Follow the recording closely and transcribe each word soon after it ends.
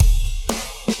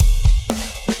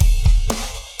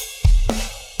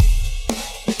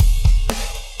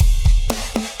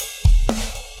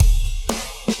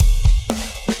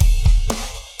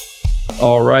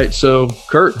All right. So,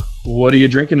 Kurt, what are you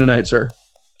drinking tonight, sir?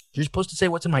 You're supposed to say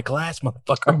what's in my glass,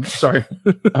 motherfucker. I'm sorry.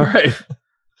 All right.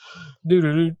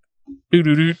 Doo-doo-doo.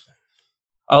 Doo-doo-doo.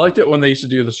 I liked it when they used to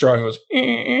do the straw and it was.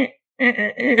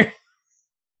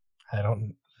 I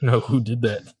don't know who did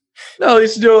that. No, they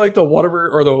used to do it like the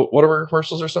Whataburger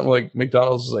commercials or something. Like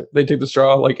McDonald's is like they take the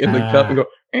straw like in the cup and go.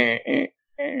 Anyway.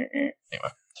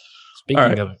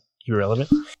 Speaking of irrelevant.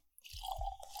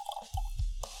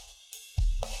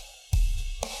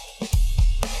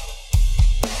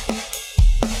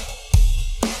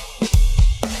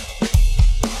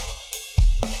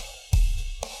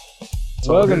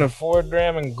 Welcome to Ford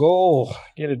Dram and Goal.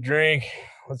 Get a drink.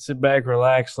 Let's sit back,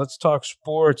 relax. Let's talk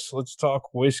sports. Let's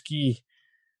talk whiskey.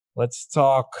 Let's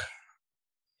talk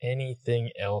anything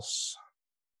else.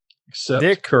 Except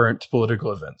Dick. Current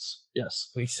political events. Yes.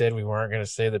 We said we weren't going to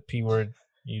say the P word,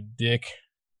 you dick.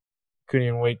 Couldn't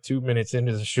even wait 2 minutes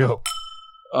into the show.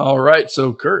 All right.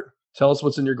 So, Kurt, tell us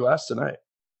what's in your glass tonight.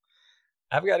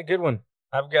 I've got a good one.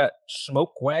 I've got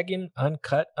Smoke Wagon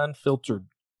Uncut Unfiltered.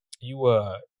 You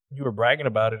were bragging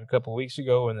about it a couple weeks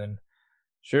ago, and then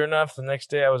sure enough, the next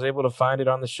day I was able to find it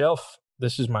on the shelf.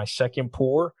 This is my second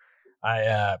pour.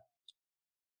 I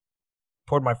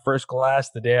poured my first glass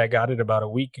the day I got it about a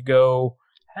week ago.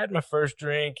 Had my first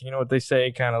drink. You know what they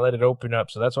say, kind of let it open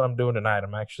up. So that's what I'm doing tonight.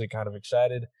 I'm actually kind of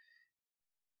excited.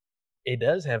 It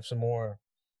does have some more.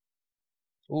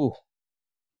 Ooh.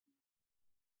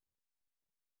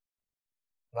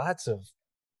 Lots of.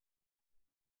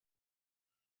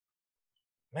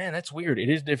 Man, that's weird. It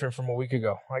is different from a week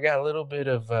ago. I got a little bit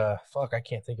of, I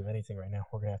can't think of anything right now.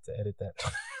 We're going to have to edit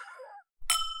that.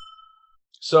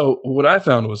 So what I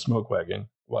found with Smoke Wagon,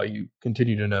 while you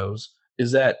continue to nose,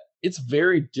 is that it's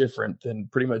very different than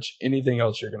pretty much anything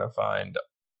else you're going to find,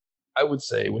 I would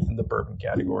say, within the bourbon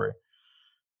category.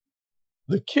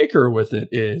 The kicker with it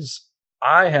is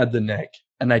I had the neck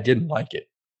and I didn't like it.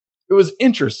 It was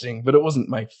interesting, but it wasn't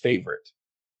my favorite.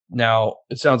 Now,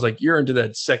 it sounds like you're into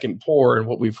that second pour, and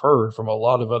what we've heard from a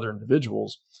lot of other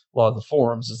individuals, a lot of the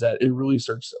forums, is that it really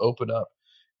starts to open up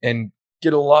and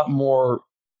get a lot more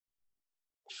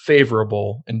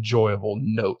favorable, enjoyable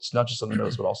notes, not just on the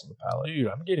nose, but also the palate. Dude,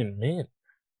 I'm getting mint.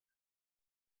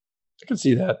 I can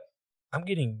see that. I'm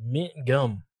getting mint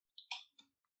gum.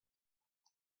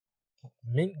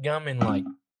 Mint gum and like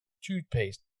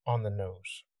toothpaste on the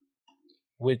nose.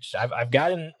 Which I've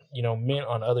gotten, mint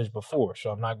on others before, so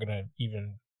I'm not going to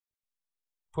even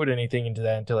put anything into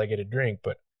that until I get a drink.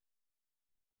 But,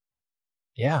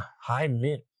 yeah, high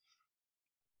mint.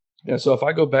 Yeah, so if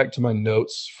I go back to my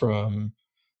notes from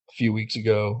a few weeks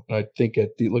ago, and I think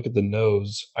look at the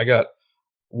nose, I got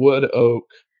wood, oak,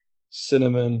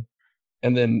 cinnamon,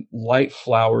 and then light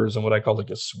flowers and what I call like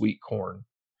a sweet corn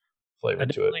flavor to it.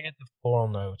 I definitely get the floral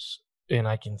notes, and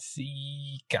I can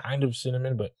see kind of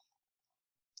cinnamon, but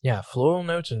yeah, floral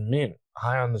notes and mint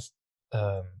high on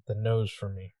the nose for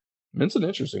me. Mint's an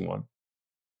interesting one.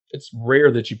 It's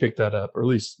rare that you pick that up, or at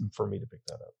least for me to pick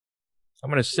that up. I'm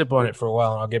going to sip on it for a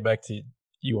while, and I'll get back to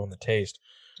you on the taste.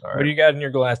 All right. What do you got in your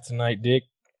glass tonight, Dick?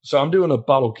 So I'm doing a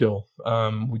bottle kill.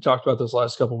 We talked about this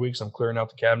last couple of weeks. I'm clearing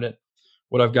out the cabinet.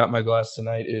 What I've got in my glass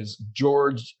tonight is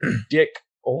George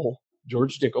Dickel,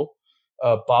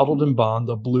 Bottled and Bond,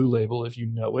 the blue label, if you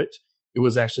know it. It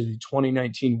was actually the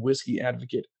 2019 Whiskey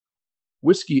Advocate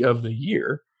Whiskey of the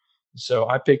Year. So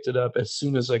I picked it up as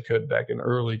soon as I could back in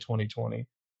early 2020.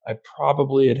 I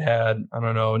probably had, I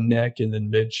don't know, neck and then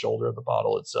mid-shoulder of the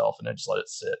bottle itself, and I just let it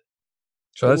sit.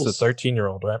 So that's a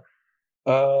 13-year-old, right?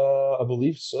 I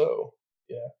believe so.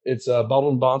 Yeah. It's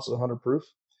Bottled and Bond, so 100 proof.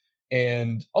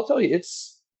 And I'll tell you,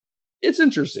 it's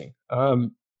interesting.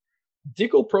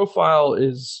 Dickel profile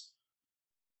is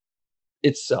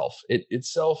itself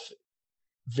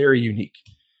very unique.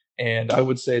 And I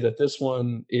would say that this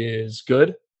one is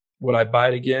good. Would I buy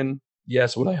it again?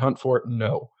 Yes. Would I hunt for it?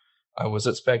 No. I was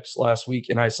at Specs last week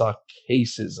and I saw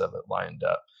cases of it lined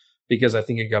up because I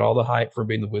think it got all the hype for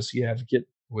being the Whiskey Advocate,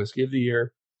 Whiskey of the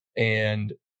Year.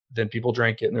 And then people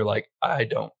drank it and they're like, I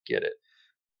don't get it.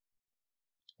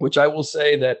 Which I will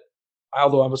say that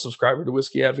although I'm a subscriber to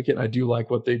Whiskey Advocate and I do like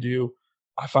what they do,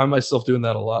 I find myself doing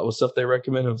that a lot with stuff they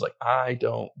recommend. And it's like, I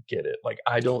don't get it. Like,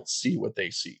 I don't see what they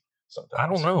see sometimes. I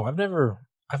don't know. I've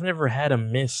never had a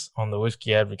miss on the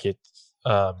Whiskey Advocate.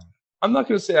 I'm not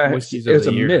going to say it's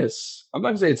a miss. I'm not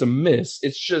going to say it's a miss.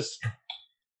 It's just,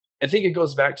 I think it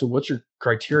goes back to what's your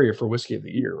criteria for Whiskey of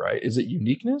the Year, right? Is it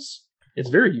uniqueness? It's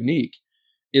very unique.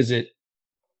 Is it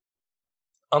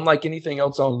unlike anything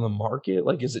else on the market?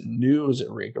 Like, is it new? Is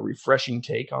it like a refreshing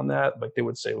take on that? Like they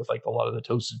would say with like a lot of the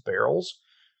toasted barrels.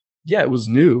 Yeah, it was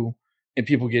new, and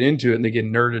people get into it and they get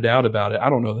nerded out about it. I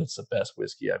don't know that's the best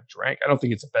whiskey I've drank. I don't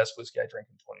think it's the best whiskey I drank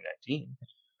in 2019.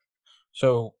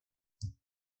 So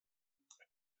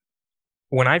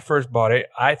when I first bought it,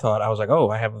 I thought, I was like, oh,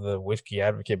 I have the Whiskey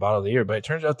Advocate Bottle of the Year. But it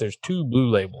turns out there's 2 blue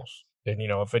labels. And,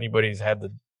 if anybody's had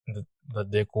the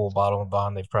Dickel Bottle and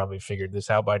Bond, they've probably figured this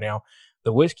out by now.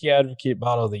 The Whiskey Advocate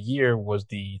Bottle of the Year was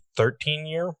the 13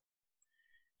 year.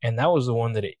 And that was the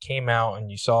one that it came out and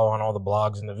you saw on all the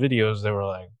blogs and the videos. They were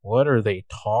like, what are they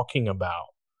talking about?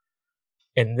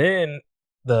 And then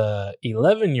the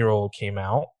 11-year-old came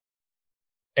out.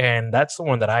 And that's the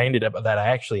one that I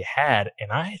actually had.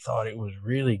 And I thought it was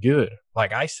really good.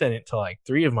 Like, I sent it to like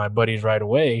 3 of my buddies right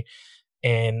away.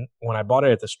 And when I bought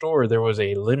it at the store, there was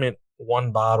a limit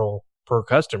 1 bottle per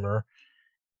customer.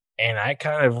 And I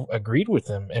kind of agreed with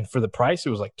them. And for the price,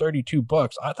 it was like $32.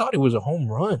 I thought it was a home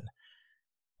run.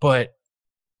 But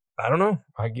I don't know.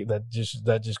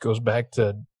 That just goes back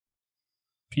to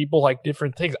people like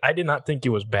different things. I did not think it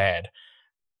was bad.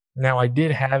 Now, I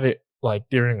did have it like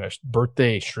during a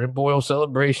birthday shrimp boil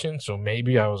celebration, so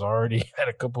maybe I was already had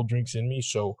a couple drinks in me,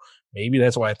 so maybe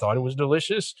that's why I thought it was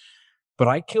delicious. But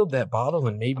I killed that bottle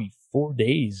in maybe 4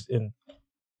 days, and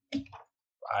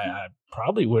I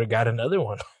probably would have got another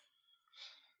one.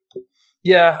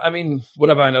 Yeah, I mean, would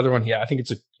I buy another one? Yeah, I think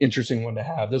it's an interesting one to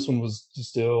have. This one was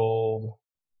distilled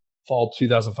fall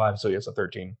 2005, so it's a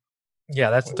 13. Yeah,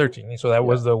 that's 13. So that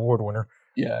was the award winner.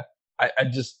 Yeah, I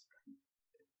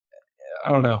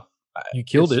don't know. You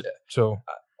killed it. So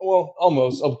well,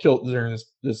 almost. I'll kill it during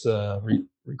this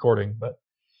recording, but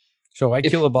so I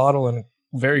kill a bottle and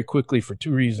very quickly for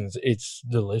 2 reasons: it's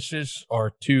delicious,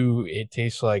 or 2, it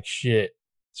tastes like shit.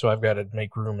 So I've got to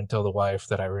make room and tell the wife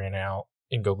that I ran out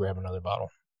and go grab another bottle.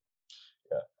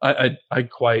 Yeah, I'm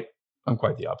quite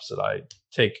the opposite. I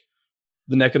take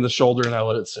the neck and the shoulder and I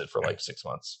let it sit for like 6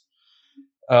 months.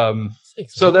 6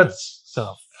 so months. That's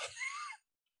tough.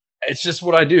 It's just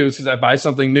what I do, because I buy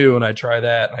something new and I try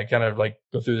that. And I kind of like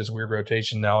go through this weird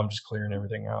rotation. Now I'm just clearing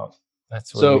everything out.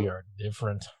 That's where we are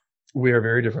different. We are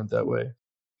very different that way.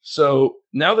 So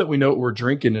now that we know what we're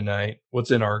drinking tonight, what's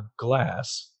in our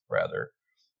glass, rather,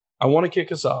 I want to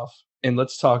kick us off and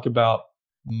let's talk about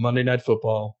Monday Night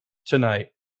Football tonight.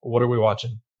 What are we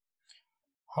watching?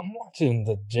 I'm watching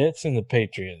the Jets and the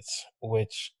Patriots,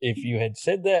 which if you had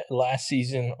said that last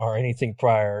season or anything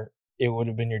prior, it would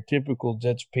have been your typical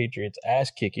Jets-Patriots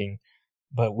ass-kicking.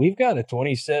 But we've got a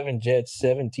 27 Jets,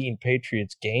 17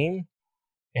 Patriots game,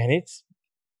 and it's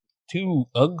 2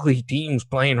 ugly teams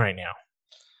playing right now.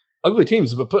 Ugly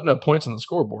teams, but putting up points on the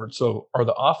scoreboard. So are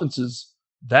the offenses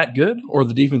that good or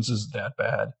the defenses that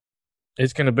bad?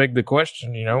 It's going to beg the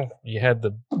question, You had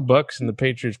the Bucs and the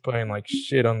Patriots playing like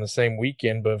shit on the same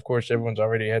weekend, but of course everyone's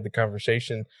already had the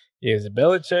conversation. Is it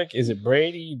Belichick? Is it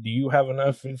Brady? Do you have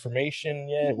enough information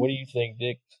yet? What do you think,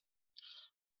 Dick?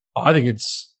 I think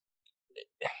it's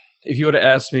 – if you would have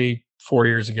asked me 4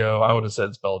 years ago, I would have said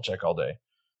it's Belichick all day.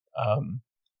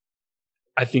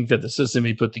 I think that the system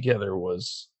he put together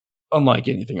was unlike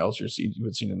anything else you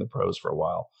had seen in the pros for a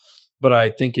while. But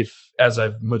I think as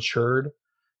I've matured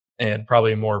and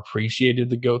probably more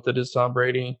appreciated the GOAT that is Tom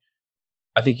Brady,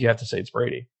 I think you have to say it's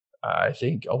Brady. I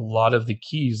think a lot of the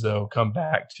keys, though, come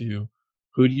back to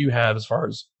who do you have as far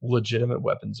as legitimate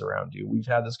weapons around you. We've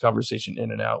had this conversation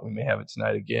in and out. We may have it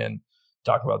tonight again,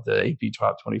 talk about the AP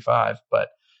Top 25. But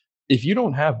if you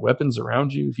don't have weapons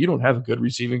around you, if you don't have a good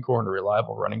receiving core and a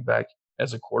reliable running back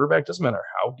as a quarterback, doesn't matter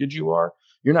how good you are,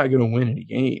 you're not going to win any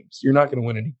games. You're not going to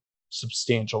win any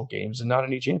substantial games and not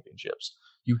any championships.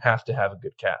 You have to have a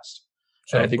good cast.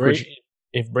 So I think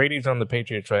if Brady's on the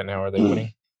Patriots right now, are they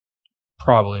winning?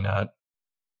 Probably not.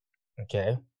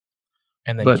 Okay.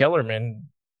 And then Kellerman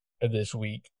this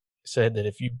week said that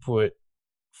if you put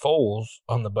Foles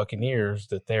on the Buccaneers,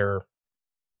 that they're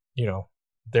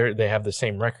they have the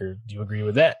same record. Do you agree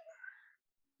with that?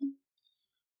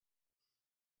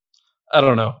 I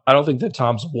don't know. I don't think that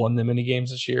Tom's won them any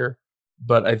games this year,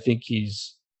 but I think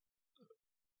he's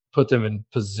put them in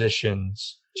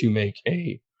positions to make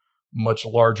a much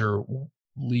larger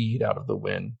lead out of the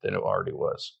win than it already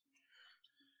was.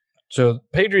 So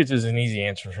Patriots is an easy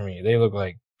answer for me. They look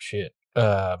like shit.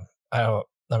 I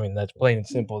mean, that's plain and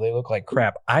simple. They look like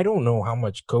crap. I don't know how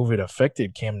much COVID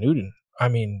affected Cam Newton. I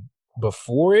mean,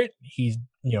 before it, he's,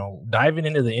 diving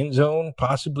into the end zone,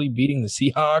 possibly beating the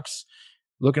Seahawks,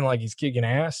 looking like he's kicking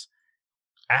ass.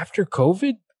 After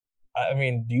COVID, I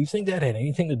mean, do you think that had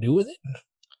anything to do with it?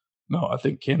 No, I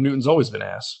think Cam Newton's always been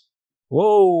ass.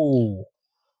 Whoa.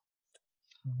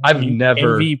 I've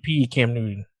never MVP Cam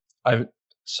Newton.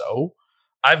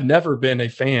 I've never been a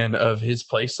fan of his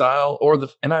play style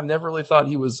and I've never really thought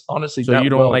he was honestly So that you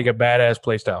don't well. like a badass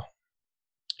play style?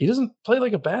 He doesn't play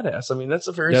like a badass. I mean, that's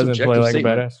a very Doesn't play subjective like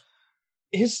statement. a badass.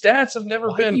 His stats have never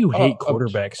Why been. do you hate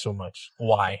quarterbacks so much?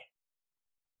 Why?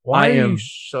 Why are you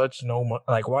such why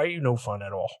are you no fun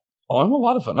at all? Oh, I'm a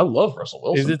lot of fun. I love Russell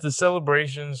Wilson. Is it the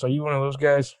celebrations? Are you one of those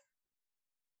guys?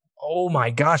 Oh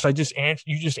my gosh! You just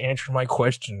answered my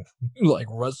question. You like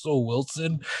Russell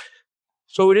Wilson?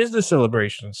 So it is the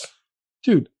celebrations,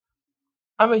 dude.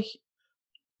 I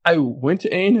went to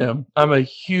A&M. I'm a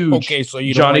huge so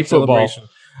you Johnny don't like football.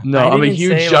 No, I'm a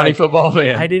huge Johnny football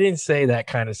fan. I didn't say that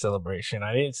kind of celebration.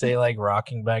 I didn't say like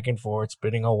rocking back and forth,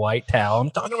 spitting a white towel.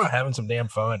 I'm talking about having some damn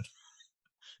fun.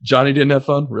 Johnny didn't have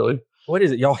fun, really? What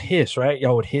is it? Y'all hiss, right?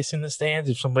 Y'all would hiss in the stands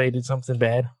if somebody did something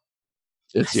bad.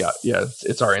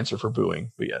 It's our answer for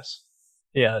booing, but yes.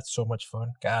 Yeah, that's so much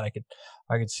fun. God,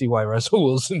 I could see why Russell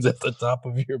Wilson's at the top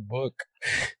of your book.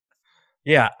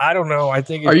 Yeah, I don't know. I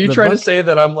think. Are you trying to say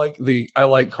that I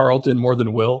like Carlton more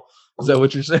than Will? Is that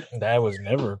what you're saying? That was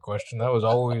never a question. That was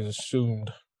always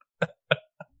assumed.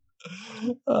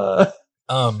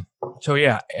 So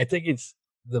yeah, I think it's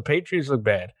the Patriots look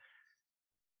bad.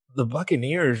 The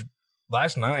Buccaneers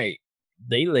last night,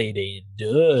 they laid a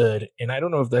dud, and I don't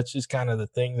know if that's just kind of the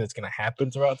thing that's going to happen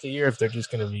throughout the year. If they're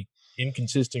just going to be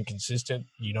consistent.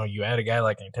 You know, you add a guy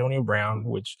like Antonio Brown,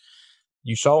 which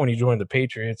you saw when he joined the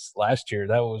Patriots last year.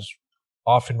 That was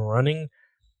off and running.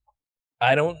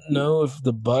 I don't know if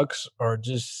the Bucs are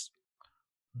just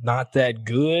not that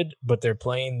good, but they're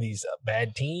playing these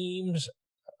bad teams.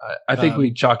 I think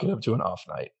we chalk it up to an off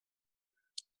night.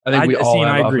 I think we all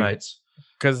have off nights.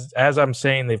 Because as I'm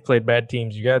saying, they've played bad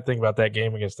teams. You got to think about that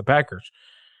game against the Packers.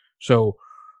 So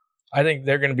I think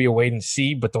they're going to be a wait and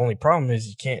see. But the only problem is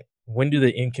you can't. When do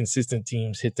the inconsistent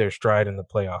teams hit their stride in the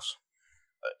playoffs?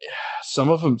 Some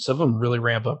of them really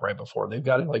ramp up right before. They've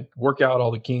got to like work out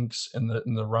all the kinks and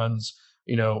the runs.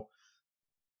 You know,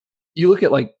 you look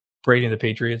at like Brady and the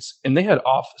Patriots, and they had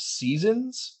off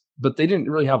seasons, but they didn't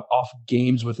really have off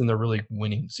games within their really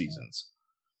winning seasons.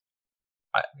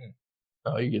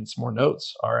 Oh, you're getting some more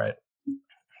notes. All right.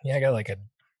 Yeah, I got like a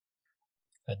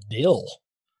dill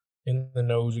in the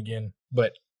nose again,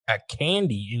 but a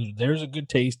candy. There's a good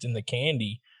taste in the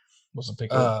candy. Wasn't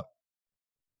picking up.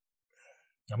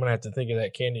 I'm gonna have to think of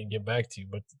that candy and get back to you.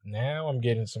 But now I'm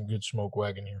getting some good smoke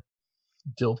wagon here.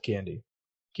 Dilled candy.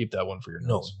 Keep that one for your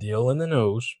nose. No, dill in the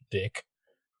nose, Dick.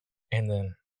 And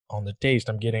then on the taste,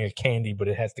 I'm getting a candy, but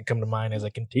it has to come to mind as I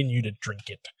continue to drink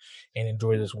it and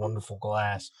enjoy this wonderful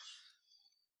glass.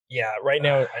 Yeah, right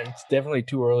now it's definitely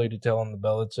too early to tell on the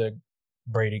Belichick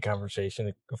Brady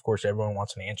conversation. Of course, everyone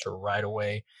wants an answer right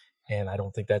away, and I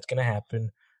don't think that's going to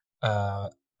happen. I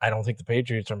don't think the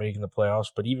Patriots are making the playoffs,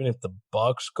 but even if the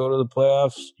Bucs go to the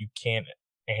playoffs, you can't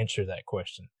answer that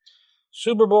question.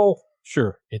 Super Bowl,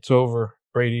 sure, it's over.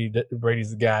 Brady's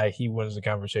the guy. He wins the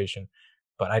conversation,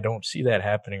 but I don't see that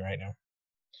happening right now.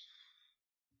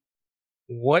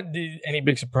 Any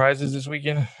big surprises this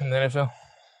weekend in the NFL?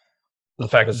 The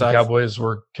fact that the Cowboys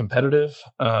were competitive,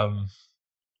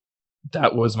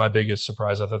 that was my biggest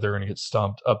surprise. I thought they were going to get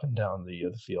stomped up and down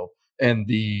the field, and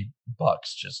the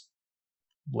Bucs just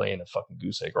laying a fucking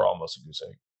goose egg, or almost a goose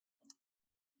egg.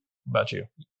 What about you?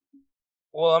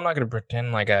 Well, I'm not going to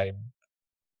pretend like I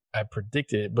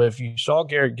predicted it, but if you saw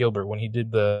Garrett Gilbert when he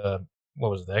did the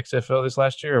XFL this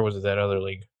last year, or was it that other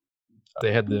league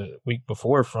they had the week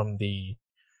before from the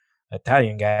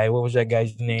Italian guy? What was that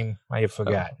guy's name? I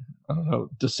forgot. I don't know,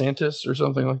 DeSantis or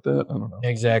something like that. I don't know.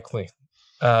 Exactly.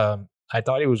 I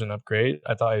thought he was an upgrade.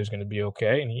 I thought he was going to be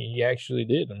okay, and he actually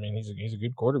did. I mean, he's a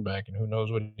good quarterback, and who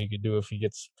knows what he could do if he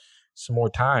gets some more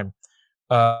time.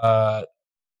 The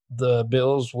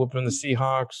Bills whooping the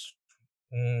Seahawks.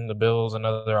 The Bills,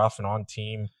 another off and on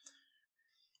team.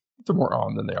 They're more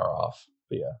on than they are off,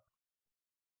 but yeah.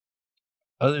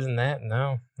 Other than that,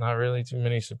 no, not really too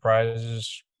many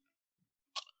surprises.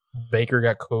 Baker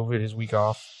got COVID his week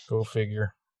off. Go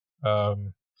figure.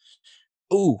 You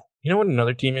know what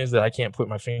another team is that I can't put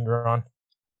my finger on?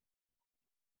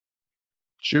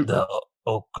 Shoot. The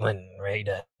Oakland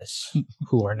Raiders,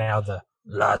 who are now the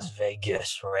Las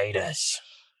Vegas Raiders.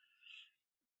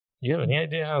 You have any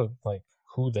idea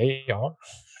who they are?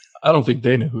 I don't think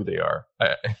they know who they are.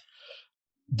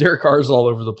 Derek Carr's all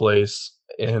over the place,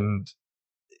 and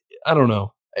I don't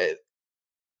know.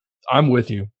 I'm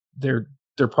with you. They're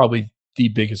probably the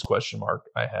biggest question mark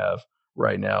I have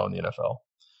right now in the NFL.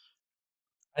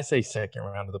 I say second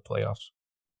round of the playoffs.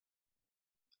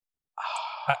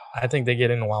 I think they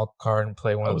get in a wild card and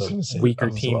play one of the weaker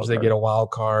teams. They get a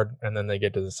wild card, and then they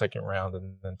get to the second round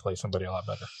and then play somebody a lot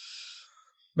better.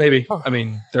 Maybe. Oh. I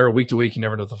mean, they're week to week. You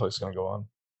never know what the fuck's going to go on.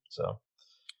 So,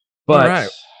 All right.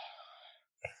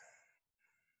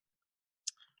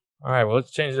 Well,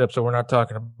 let's change it up so we're not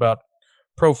talking about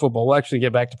pro football. We'll actually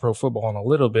get back to pro football in a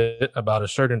little bit about a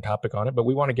certain topic on it, but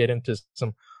we want to get into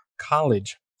some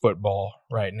college football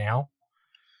right now.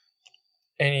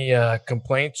 Any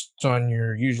complaints on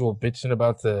your usual bitching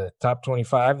about the top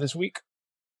 25 this week?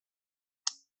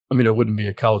 I mean, it wouldn't be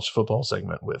a college football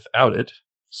segment without it.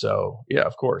 So, yeah,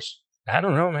 of course. I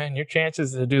don't know, man. Your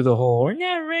chances to do the whole "we're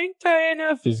not ranked high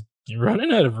enough" is you're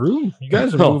running out of room. You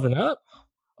guys are moving up.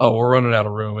 Oh, we're running out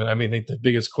of room. And I mean, I think the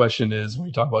biggest question is when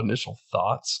we talk about initial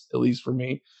thoughts, at least for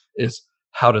me, is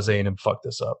how does A&M fuck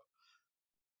this up?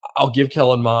 I'll give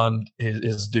Kellen Mond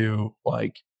his due.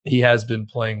 Like, he has been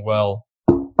playing well,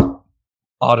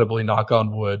 audibly knock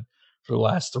on wood, for the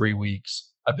last 3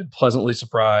 weeks. I've been pleasantly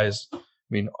surprised. I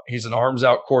mean, he's an arms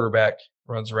out quarterback,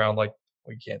 runs around like,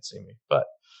 well, you can't see me, but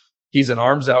he's an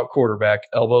arms out quarterback,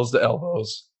 elbows to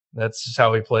elbows. That's just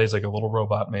how he plays, like a little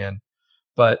robot man.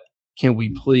 But can we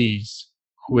please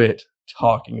quit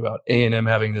talking about A&M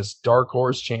having this dark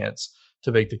horse chance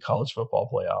to make the college football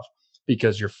playoff?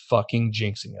 Because you're fucking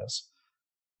jinxing us.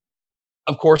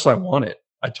 Of course I want it.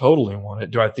 I totally want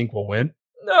it. Do I think we'll win?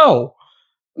 No,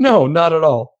 not at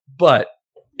all. But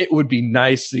it would be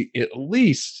nice to at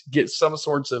least get some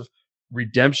sorts of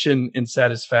redemption and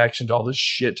satisfaction to all this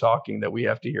shit talking that we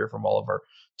have to hear from all of our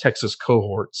Texas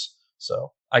cohorts.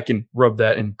 So I can rub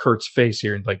that in Kurt's face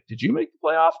here and like, did you make the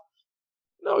playoff?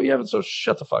 No, you haven't. So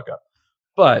shut the fuck up.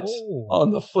 But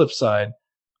on the flip side,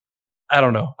 I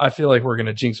don't know. I feel like we're going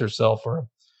to jinx ourselves or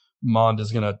Mond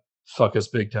is going to fuck us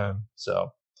big time.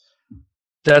 So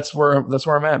that's where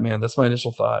I'm at, man. That's my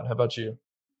initial thought. How about you?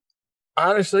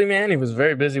 Honestly, man, it was a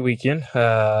very busy weekend.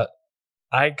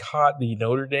 I caught the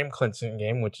Notre Dame Clemson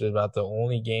game, which is about the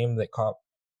only game that caught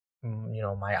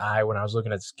my eye when I was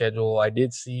looking at the schedule. I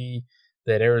did see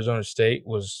that Arizona State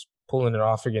was pulling it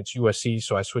off against USC,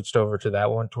 so I switched over to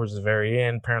that one towards the very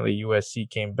end. Apparently, USC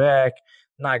came back.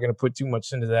 Not going to put too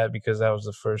much into that because that was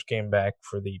the first game back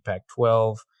for the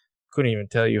Pac-12. Couldn't even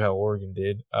tell you how Oregon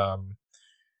did.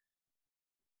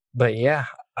 But yeah,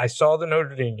 I saw the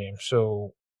Notre Dame game,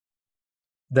 so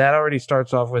that already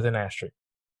starts off with an asterisk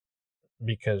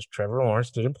because Trevor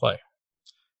Lawrence didn't play.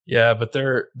 Yeah, but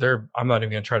they're I'm not even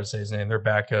going to try to say his name. Their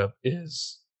backup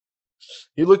is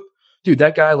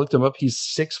that guy, I looked him up. He's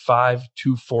 6'5",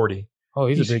 240. Oh,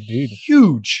 he's a big dude.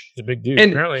 Huge. He's a big dude.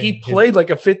 And apparently he played like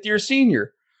a fifth-year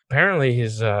senior. Apparently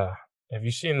his have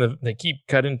you seen they keep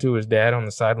cutting to his dad on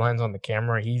the sidelines on the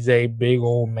camera? He's a big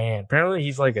old man. Apparently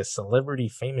he's like a celebrity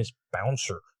famous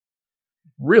bouncer.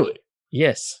 Really?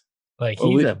 Yes. Like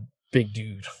he's a big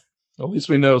dude. At least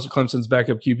we know Clemson's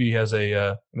backup QB has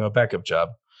a backup job.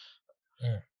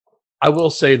 Yeah. I will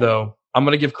say though, I'm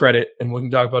going to give credit, and we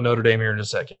can talk about Notre Dame here in a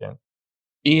second.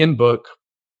 Ian Book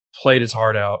played his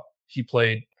heart out. He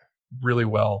played really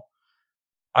well.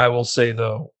 I will say,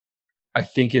 though, I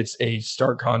think it's a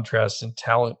stark contrast in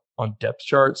talent on depth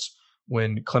charts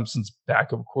when Clemson's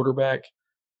backup quarterback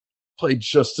played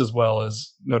just as well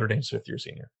as Notre Dame's fifth-year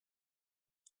senior.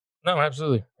 No,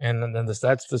 absolutely. And then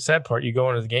that's the sad part. You go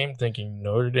into the game thinking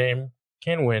Notre Dame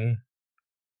can win.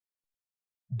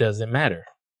 Doesn't matter.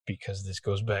 Because this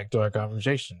goes back to our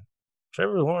conversation.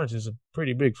 Trevor Lawrence is a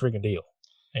pretty big freaking deal.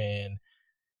 And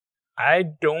I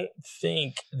don't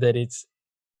think that it's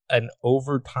an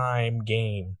overtime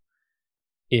game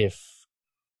if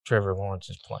Trevor Lawrence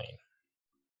is playing.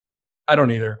 I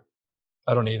don't either.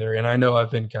 And I know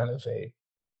I've been kind of a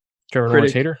Trevor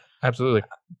Lawrence hater? Absolutely.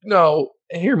 No,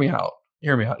 hear me out.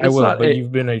 I will, but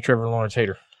you've been a Trevor Lawrence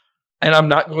hater. And I'm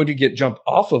not going to get jumped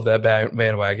off of that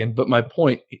bandwagon, but my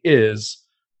point is,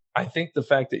 I think the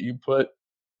fact that you put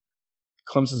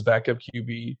Clemson's backup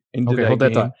QB into that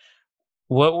game. Thought.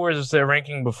 What was their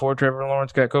ranking before Trevor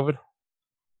Lawrence got COVID?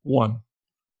 1.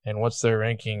 And what's their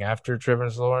ranking after Trevor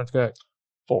Lawrence got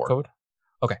 4. COVID?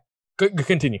 Okay.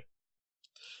 Continue.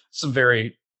 Some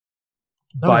very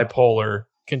bipolar.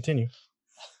 Continue.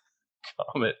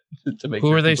 Comment to make.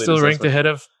 Who are they still ranked ahead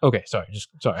of? Okay, sorry,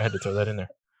 I had to throw that in there.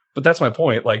 But that's my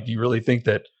point. Like, do you really think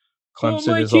that Clemson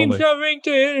my team's not ranked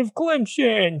ahead of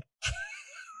Clemson?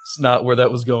 It's not where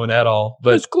that was going at all.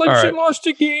 But Clemson lost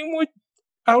a game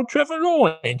without Trevor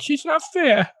Lawrence. It's not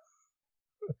fair.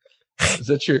 Is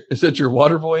that your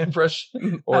Waterboy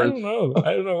impression? Or I don't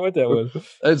know what that was.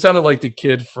 It sounded like the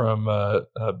kid from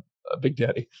Big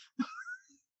Daddy.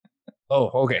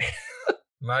 Oh, okay.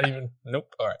 Not even.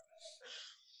 Nope. All right.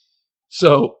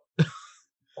 So,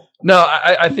 no,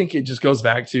 I think it just goes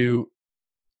back to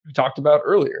we talked about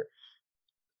earlier.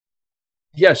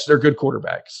 yes, they're good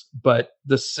quarterbacks, but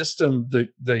the system,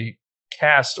 the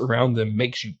cast around them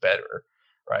makes you better,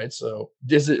 right? So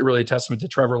is it really a testament to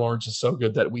Trevor Lawrence is so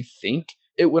good that we think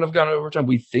it would have gone overtime?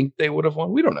 We think they would have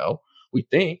won. We don't know. We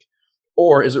think.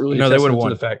 Or is it really a No, they would have testament to won.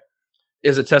 the fact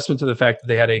is a testament to the fact that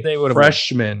they had They a would have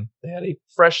won.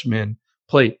 freshman,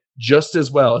 play just as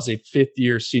well as a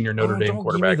fifth-year senior Notre Dame Don't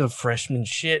quarterback. give me the freshman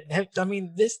shit. I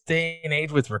mean, this day and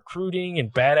age with recruiting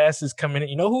and badasses coming in.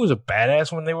 You know who was a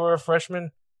badass when they were a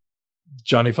freshman?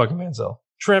 Johnny fucking Manziel.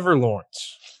 Trevor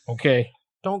Lawrence. Okay,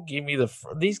 don't give me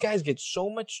these guys get so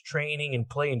much training and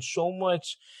playing so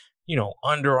much,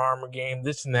 Under Armour game,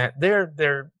 this and that.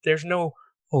 There's no,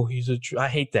 oh, I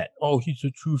hate that. Oh, he's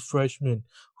a true freshman.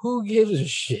 Who gives a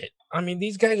shit? I mean,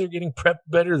 these guys are getting prepped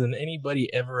better than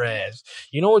anybody ever has.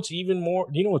 You know what's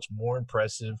more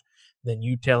impressive than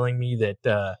you telling me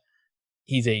that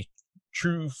he's a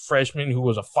true freshman who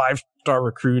was a 5-star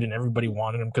recruit and everybody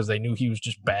wanted him because they knew he was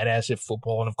just badass at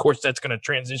football. And of course, that's going to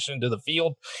transition to the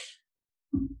field.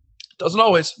 Doesn't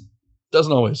always.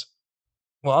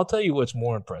 Well, I'll tell you what's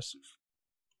more impressive.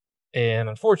 And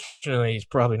unfortunately, he's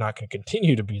probably not going to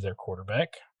continue to be their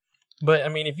quarterback. But I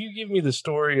mean, if you give me the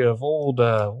story of old,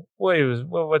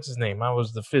 what's his name? I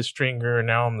was the fifth stringer, and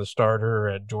now I'm the starter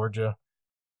at Georgia.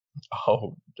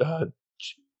 Oh,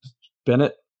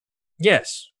 Bennett.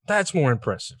 Yes, that's more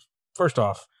impressive. First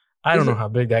off, I don't know how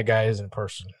big that guy is in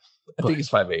person. I think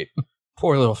he's 5'8".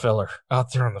 Poor little feller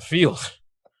out there on the field.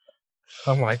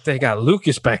 I'm like, they got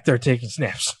Lucas back there taking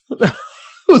snaps. I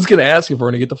was going to ask if we're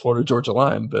going to get the Florida Georgia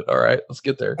line, but all right, let's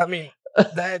get there. I mean,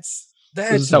 that's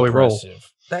this is how we roll.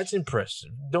 That's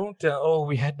impressive. Don't tell.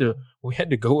 We had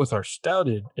to go with our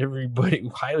stouted. Everybody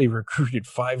highly recruited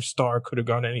 5-star could have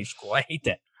gone to any school. I hate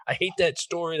that. I hate that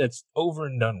story. That's over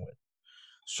and done with.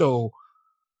 So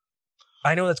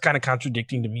I know that's kind of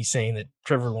contradicting to me saying that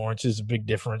Trevor Lawrence is a big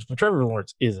difference, but Trevor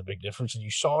Lawrence is a big difference, and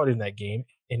you saw it in that game,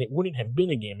 and it wouldn't have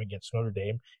been a game against Notre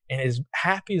Dame. And as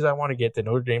happy as I want to get that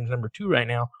Notre Dame's number 2 right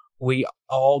now, we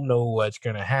all know what's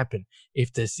going to happen.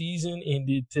 If the season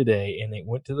ended today and they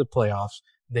went to the playoffs,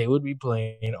 they would be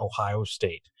playing Ohio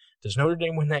State. Does Notre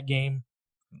Dame win that game?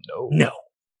 No.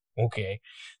 Okay.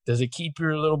 Does it keep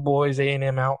your little boys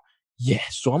A&M out?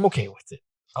 Yes. So I'm okay with it.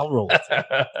 I'll roll with it.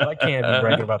 I can't be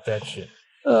bragging about that shit.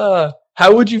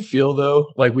 How would you feel, though?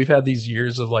 Like, we've had these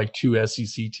years of, 2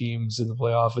 SEC teams in the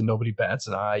playoff and nobody bats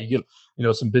an eye. You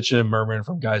get, some bitching and murmuring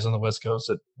from guys on the West Coast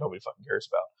that nobody fucking cares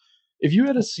about. If you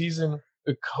had a season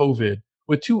of COVID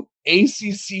with 2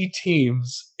 ACC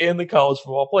teams in the college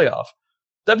football playoff,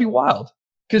 that'd be wild.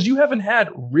 Because you haven't had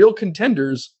real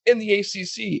contenders in the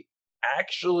ACC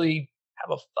actually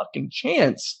have a fucking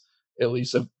chance, at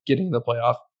least, of getting in the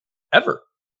playoff ever.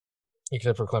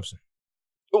 Except for Clemson.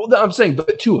 Well, I'm saying,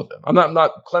 but 2 of them. I'm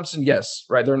not Clemson. Yes,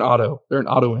 right. They're an auto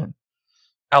in.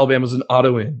 Alabama's an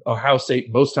auto in. Ohio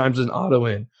State most times is an auto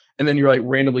in, and then you're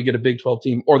randomly get a Big 12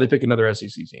 team, or they pick another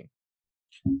SEC team.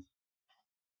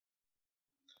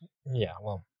 Yeah,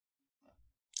 well,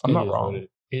 I'm not wrong.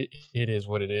 It is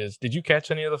what it is. Did you catch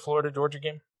any of the Florida Georgia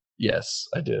game? Yes,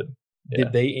 I did. Yeah.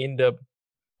 Did they end up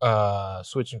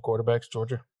switching quarterbacks,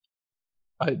 Georgia?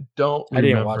 I don't remember. I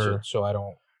didn't watch it, so I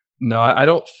don't. No, I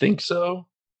don't think so,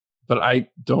 but I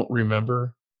don't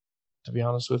remember, to be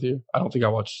honest with you. I don't think I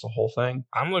watched the whole thing.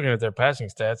 I'm looking at their passing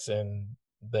stats, and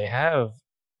they have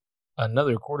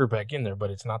another quarterback in there,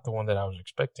 but it's not the one that I was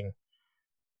expecting.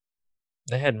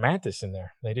 They had Mathis in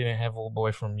there. They didn't have old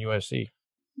boy from USC.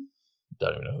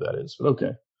 Don't even know who that is, but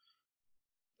okay.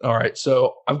 All right,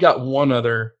 so I've got one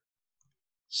other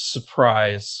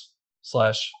surprise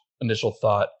 / initial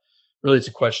thought. Really, it's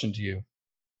a question to you.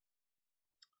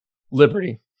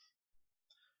 Liberty.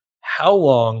 How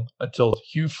long until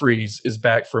Hugh Freeze is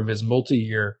back from his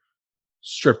multi-year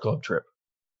strip club trip?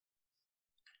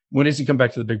 When does he come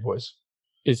back to the big boys?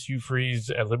 Is Hugh Freeze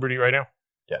at Liberty right now?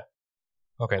 Yeah.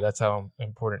 Okay, that's how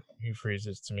important Hugh Freeze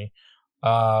is to me.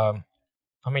 I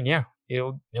mean, yeah,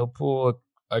 he'll pull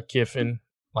a Kiffin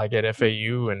like at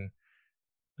FAU, and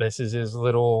this is his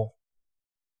little,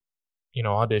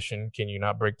 audition. Can you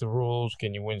not break the rules?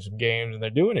 Can you win some games? And they're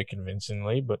doing it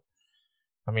convincingly, but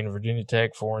I mean, Virginia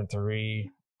Tech 4-3.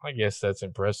 I guess that's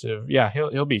impressive. Yeah,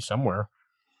 he'll be somewhere.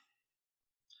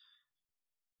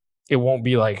 It won't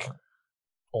be like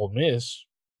Ole Miss.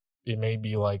 It may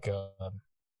be like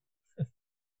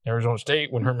Arizona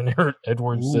State when Herman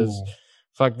Edwards says,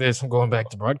 "Fuck this, I'm going back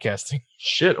to broadcasting."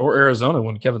 Shit, or Arizona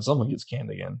when Kevin Sumlin gets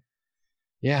canned again.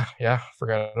 Yeah,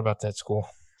 forgot about that school.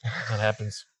 That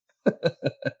happens.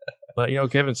 But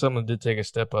Kevin Sumlin did take a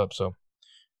step up. So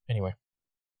anyway.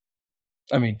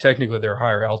 I mean, technically they're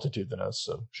higher altitude than us,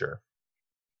 so sure.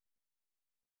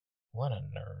 What a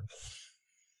nerd.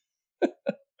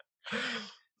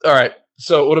 All right.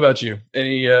 So, what about you?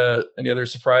 Any other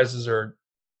surprises or?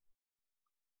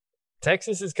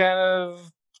 Texas is kind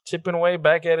of chipping away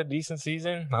back at a decent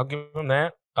season. I'll give them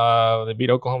that. They beat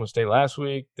Oklahoma State last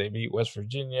week. They beat West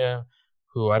Virginia,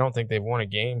 who I don't think they've won a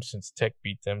game since Tech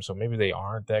beat them, so maybe they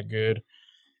aren't that good.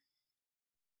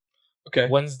 Okay.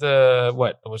 When's the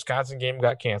Wisconsin game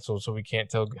got canceled, so we can't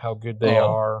tell how good they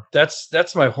are.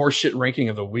 That's my horseshit ranking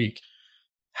of the week.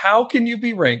 How can you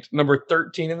be ranked number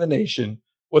 13 in the nation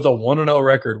with a 1-0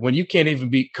 record when you can't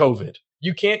even beat COVID?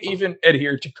 You can't even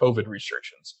adhere to COVID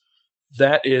restrictions.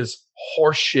 That is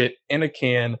horseshit in a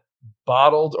can,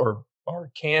 bottled or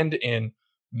canned in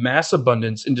mass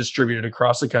abundance and distributed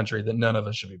across the country that none of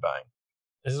us should be buying.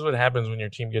 This is what happens when your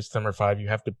team gets number 5. You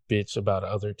have to bitch about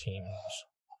other teams.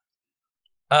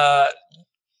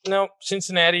 No,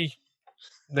 Cincinnati,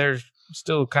 they're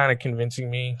still kind of convincing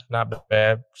me. Not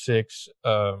bad. 6.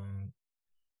 Other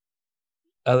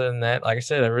than that, like I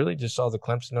said, I really just saw the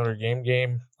Clemson Notre Dame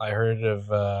game. I heard of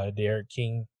D'Eriq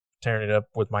King tearing it up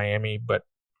with Miami, but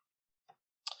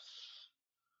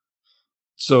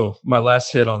so my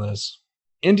last hit on this,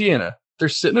 Indiana, they're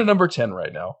sitting at number 10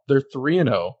 right now. They're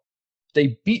 3-0.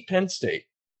 They beat Penn State.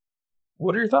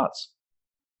 What are your thoughts?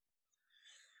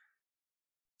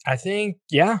 I think,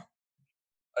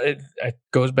 it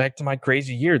goes back to my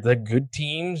crazy year. The good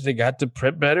teams, they got to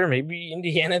prep better. Maybe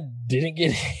Indiana didn't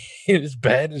get hit as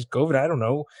bad as COVID. I don't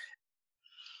know.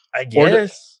 I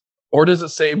guess. Or does it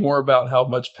say more about how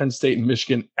much Penn State and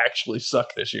Michigan actually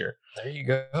suck this year? There you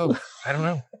go. I don't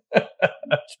know.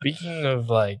 Speaking of,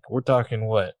 we're talking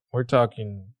what? We're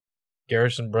talking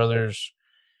Garrison Brothers,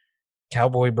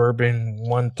 Cowboy Bourbon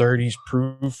 130s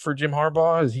proof for Jim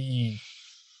Harbaugh. Is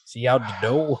he out the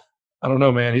door? I don't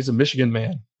know, man. He's a Michigan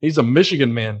man. He's at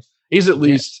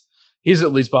least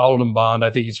bottled and bond. I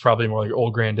think he's probably more like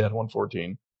old granddad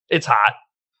 114. It's hot.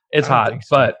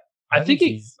 But I think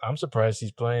I'm surprised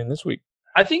he's playing this week.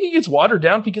 I think he gets watered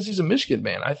down because he's a Michigan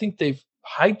man. I think they've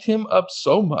hyped him up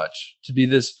so much to be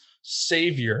this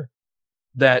savior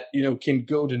that, can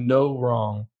go to no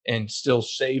wrong and still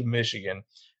save Michigan.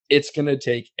 It's going to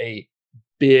take a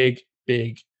big,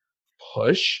 big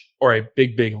push or a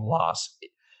big, big loss.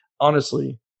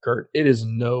 Honestly, Kurt, it is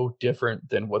no different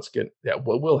than what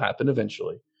will happen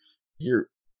eventually. Year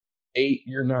 8,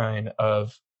 year 9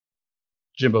 of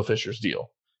Jimbo Fisher's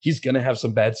deal. He's going to have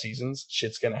some bad seasons.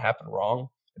 Shit's going to happen wrong.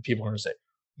 And people are going to say,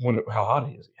 how hot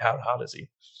is he? How hot is he?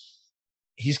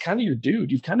 He's kind of your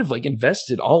dude. You've kind of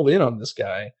invested all in on this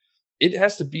guy. It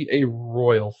has to be a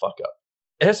royal fuck up.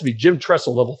 It has to be Jim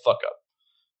Tressel level fuck up.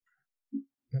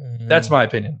 That's my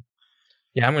opinion.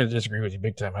 Yeah, I'm going to disagree with you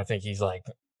big time. I think he's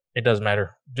it doesn't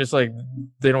matter. Just like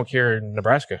they don't care in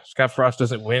Nebraska. Scott Frost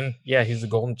doesn't win. Yeah, he's the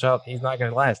golden child. He's not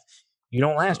going to last. You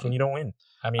don't last when you don't win.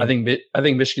 I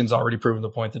think Michigan's already proven the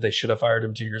point that they should have fired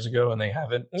him 2 years ago, and they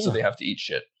haven't. So they have to eat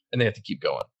shit, and they have to keep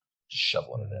going, just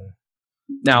shoveling it in.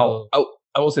 Now,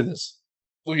 I will say this: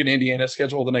 look at Indiana's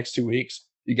schedule the next 2 weeks.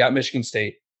 You got Michigan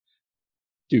State,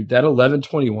 dude. That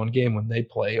 11-21 game when they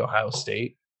play Ohio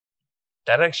State,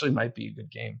 that actually might be a good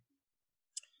game.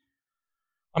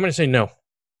 I'm going to say no.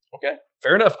 Okay,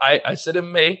 fair enough. I said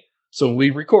in May, so when we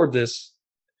record this,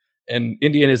 and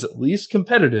Indiana is at least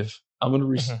competitive, I'm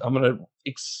gonna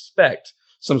expect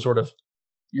some sort of.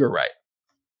 You're right.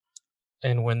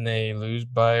 And when they lose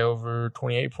by over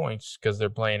 28 points because they're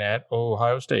playing at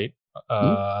Ohio State,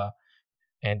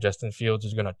 and Justin Fields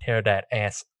is gonna tear that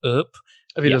ass up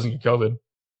if he doesn't get COVID.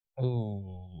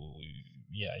 Ooh,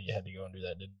 yeah, you had to go and do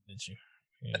that, didn't you?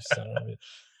 You son of a bitch.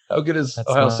 How good is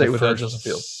Ohio State without Justin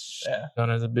Fields? Yeah. Son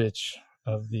of a bitch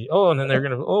of the and then they're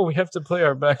gonna we have to play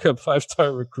our backup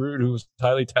 5-star recruit who's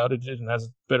highly touted and has a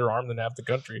better arm than half the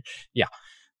country. Yeah,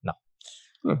 no.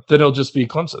 Then he'll just be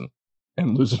Clemson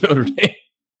and lose to Notre Dame.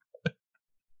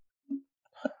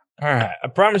 All right, I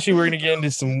promise you we're gonna get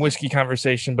into some whiskey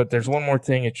conversation, but there's one more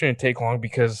thing. It shouldn't take long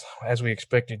because, as we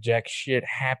expected, jack shit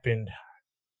happened.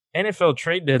 NFL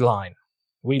trade deadline.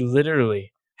 We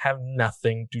literally have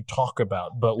nothing to talk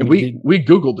about, but we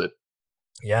Googled it.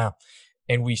 Yeah.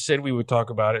 And we said we would talk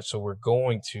about it, so we're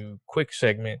going to. Quick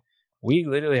segment. We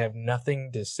literally have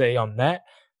nothing to say on that.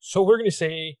 So we're going to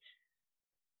say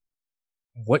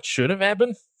what should have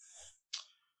happened.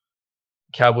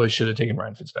 Cowboys should have taken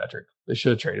Ryan Fitzpatrick. They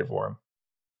should have traded for him.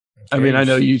 Okay. I mean, I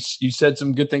know you said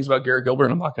some good things about Garrett Gilbert,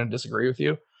 and I'm not going to disagree with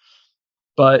you.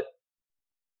 But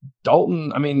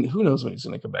Dalton, I mean, who knows when he's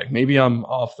going to come back? Maybe I'm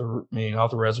off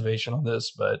the reservation on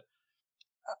this, but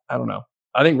I don't know.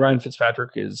 I think Ryan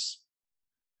Fitzpatrick is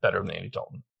better than Andy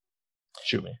Dalton.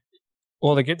 Shoot me.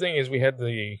 Well, the good thing is we had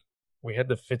the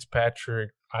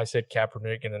Fitzpatrick I said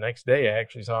Kaepernick, and the next day I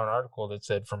actually saw an article that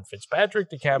said from Fitzpatrick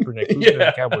to Kaepernick, who's going to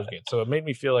the Cowboys get? So it made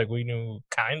me feel like we knew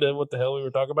kind of what the hell we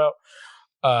were talking about.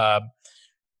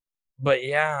 But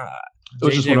yeah, It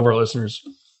was just one of our listeners.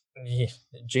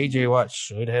 JJ Watt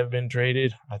should have been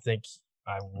traded. I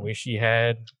wish he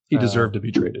had. He deserved to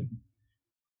be traded.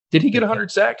 Did he get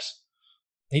 100 sacks?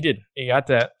 He did. He got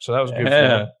that, so that was good for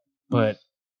him. But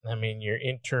I mean, you're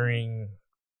entering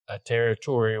a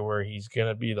territory where he's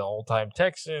gonna be the all-time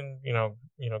Texan,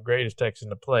 greatest Texan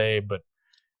to play. But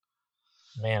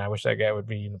man, I wish that guy would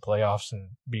be in the playoffs and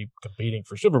be competing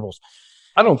for Super Bowls.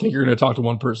 I don't think you're going to talk to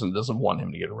one person that doesn't want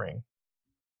him to get a ring.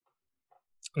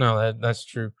 No, that's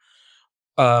true.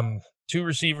 2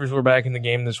 receivers were back in the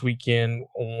game this weekend.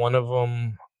 One of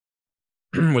them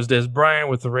was Des Bryant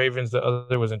with the Ravens. The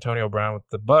other was Antonio Brown with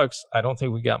the Bucks. I don't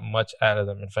think we got much out of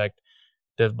them. In fact,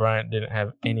 Des Bryant didn't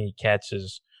have any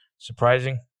catches.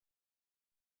 Surprising?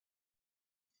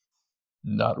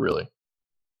 Not really.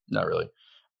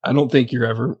 I don't think you're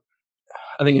ever.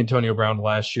 I think Antonio Brown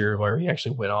last year, where he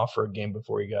actually went off for a game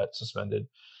before he got suspended,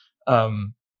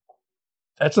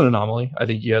 that's an anomaly. I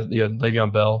think you had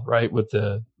Le'Veon Bell, right, with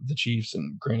the Chiefs,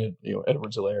 and granted,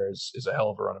 Edwards-Helaire is a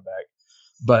hell of a running back,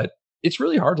 but it's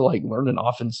really hard to learn an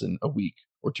offense in a week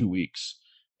or 2 weeks.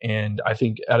 And I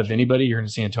think out of anybody, you're going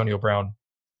to see Antonio Brown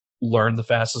learn the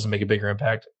fastest and make a bigger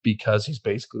impact because he's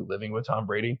basically living with Tom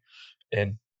Brady,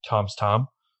 and Tom's Tom.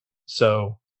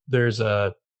 So there's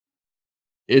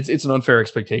it's an unfair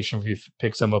expectation if you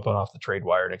pick someone up off the trade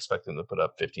wire and expect them to put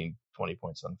up 15, 20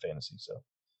 points on fantasy. So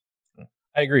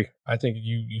I agree. I think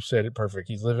you said it perfect.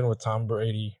 He's living with Tom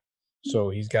Brady, so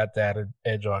he's got that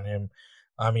edge on him.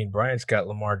 I mean, Bryant's got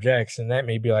Lamar Jackson. That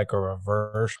may be like a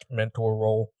reversed mentor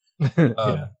role.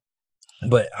 Yeah.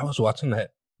 But I was watching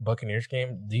that Buccaneers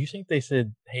game. Do you think they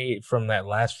said, hey, from that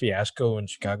last fiasco in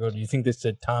Chicago, do you think they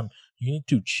said, Tom, you need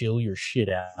to chill your shit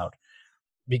out?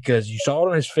 Because you saw it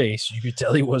on his face. You could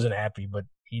tell he wasn't happy, but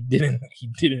he didn't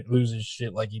lose his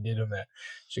shit like he did in that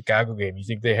Chicago game. You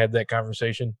think they had that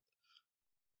conversation?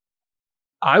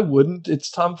 I wouldn't. It's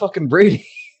Tom fucking Brady.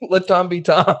 Let Tom be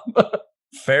Tom.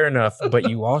 Fair enough, but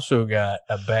you also got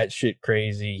a batshit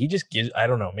crazy. He just gives. I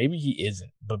don't know. Maybe he isn't,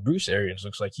 but Bruce Arians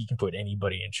looks like he can put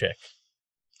anybody in check.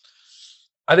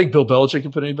 I think Bill Belichick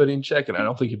can put anybody in check, and I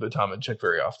don't think he put Tom in check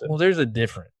very often. Well, there's a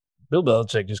difference. Bill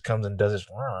Belichick just comes and does his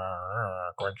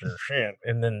shit,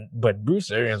 and then but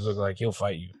Bruce Arians looks like he'll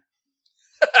fight you.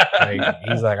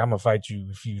 He's like, I'm gonna fight you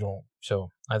if you don't. So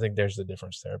I think there's the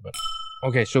difference there. But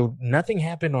okay, so nothing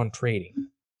happened on trading,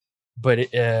 but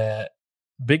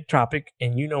big topic,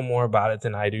 and you know more about it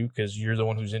than I do because you're the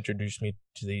one who's introduced me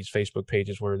to these Facebook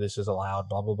pages where this is allowed.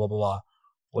 Blah blah blah blah blah.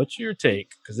 What's your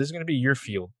take? Because this is going to be your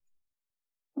field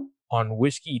on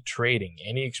whiskey trading.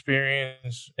 Any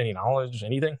experience? Any knowledge?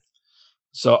 Anything?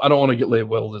 So I don't want to get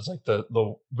labeled as like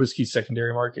the whiskey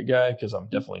secondary market guy because I'm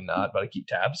definitely not, but I keep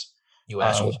tabs. You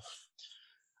asshole.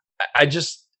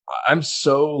 I'm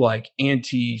so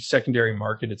anti secondary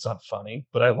market. It's not funny,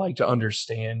 but I like to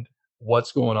understand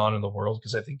what's going on in the world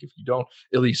because I think if you don't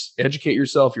at least educate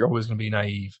yourself, you're always going to be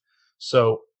naive.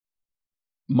 So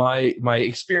my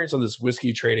experience on this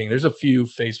whiskey trading, there's a few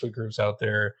Facebook groups out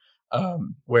there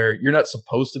where you're not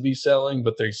supposed to be selling,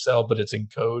 but they sell, but it's in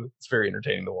code. It's very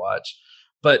entertaining to watch.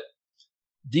 But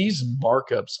these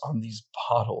markups on these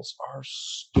bottles are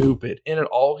stupid. And it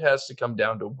all has to come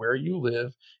down to where you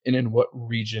live and in what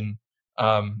region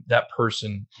that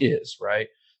person is, right?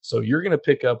 So you're going to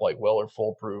pick up Weller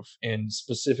Full Proof in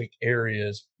specific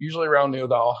areas, usually around the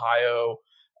Ohio,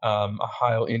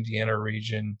 Indiana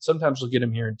region. Sometimes you'll get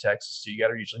them here in Texas, so you got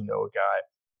to usually know a guy.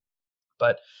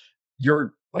 But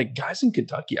you're guys in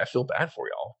Kentucky, I feel bad for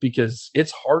y'all because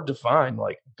it's hard to find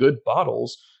good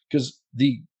bottles because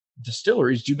the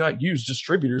distilleries do not use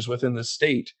distributors within the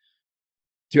state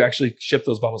to actually ship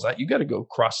those bottles out. You got to go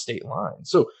cross state lines.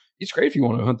 So it's great if you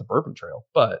want to hunt the bourbon trail,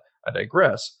 but I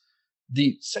digress.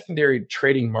 The secondary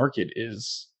trading market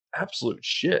is absolute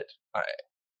shit.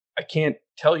 I can't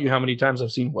tell you how many times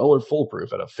I've seen Weller Full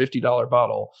Proof at a $50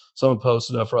 bottle. Someone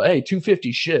posted up for, hey,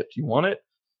 $250 shipped. You want it?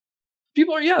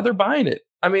 People are, they're buying it.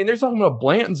 I mean, they're talking about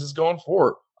Blanton's is going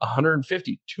for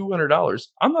 $150, $200.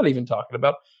 I'm not even talking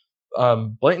about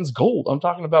Blanton's Gold. I'm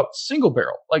talking about single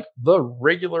barrel, the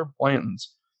regular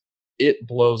Blanton's. It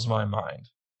blows my mind.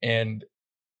 And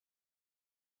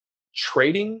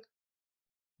trading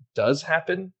does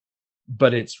happen,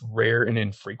 but it's rare and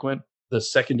infrequent. The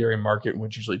secondary market,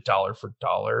 which usually dollar for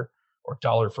dollar or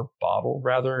dollar for bottle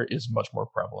rather, is much more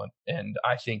prevalent. And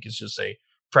I think it's just a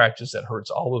practice that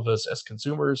hurts all of us as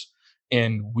consumers.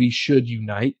 And we should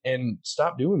unite and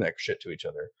stop doing that shit to each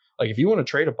other. If you want to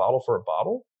trade a bottle for a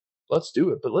bottle, let's do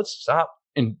it. But let's stop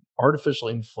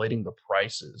artificially inflating the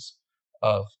prices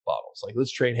of bottles. Like,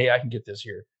 let's trade. Hey, I can get this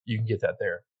here. You can get that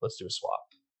there. Let's do a swap.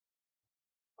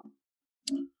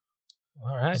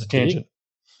 All right. It's a tangent.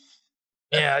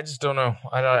 Yeah, I just don't know.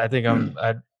 I think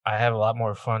I have a lot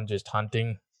more fun just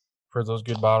hunting for those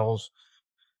good bottles.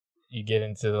 You get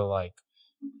into the like,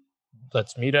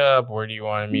 let's meet up. Where do you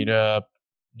want to meet up?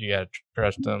 You gotta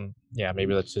trust them. Yeah,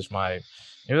 maybe that's just my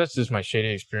shady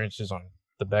experiences on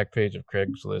the back page of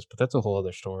Craigslist, but that's a whole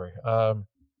other story.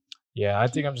 Yeah, I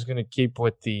think I'm just gonna keep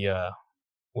with the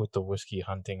whiskey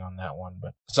hunting on that one.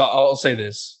 But so I'll say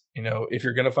this: if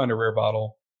you're gonna find a rare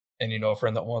bottle, and a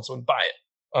friend that wants one, buy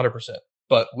it, 100%.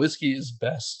 But whiskey is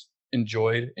best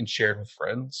enjoyed and shared with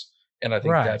friends, and I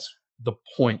think that's the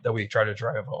point that we try to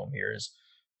drive home here: is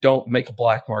don't make a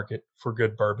black market for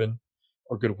good bourbon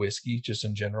or good whiskey, just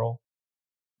in general.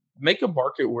 Make a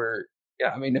market where,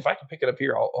 if I can pick it up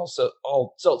here, I'll sell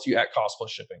it to you at cost plus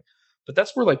shipping. But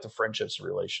that's where like the friendships and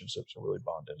relationships are really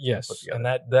bonded. Yes, and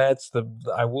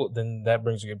then that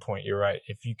brings a good point. You're right.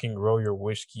 If you can grow your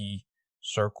whiskey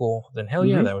circle, then hell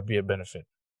yeah, that would be a benefit.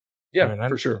 Yeah,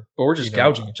 for sure. But we're just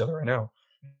gouging each other right now.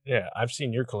 Yeah, I've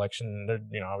seen your collection.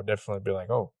 I would definitely be like,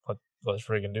 oh, let's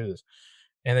freaking do this.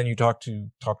 And then you talk to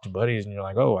buddies, and you're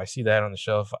like, oh, I see that on the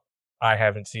shelf. I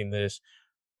haven't seen this.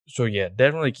 So yeah,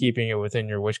 definitely keeping it within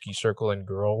your whiskey circle and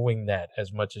growing that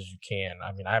as much as you can.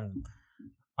 I mean,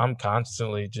 I'm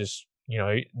constantly just,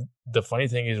 the funny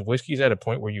thing is whiskey's at a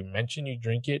point where you mention you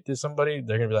drink it to somebody,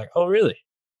 they're going to be like, oh, really?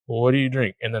 Well, what do you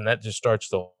drink? And then that just starts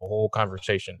the whole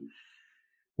conversation,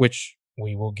 which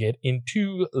we will get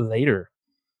into later.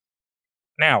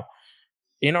 Now,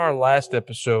 in our last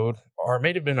episode, or it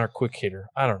may have been our quick hitter,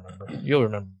 I don't remember. You'll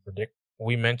remember, Dick.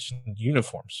 We mentioned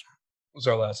uniforms. It was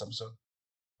our last episode.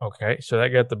 Okay, so that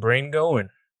got the brain going.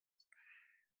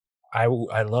 I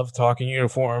love talking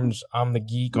uniforms. I'm the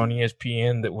geek on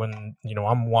ESPN that when,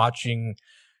 I'm watching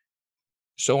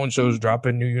so-and-so's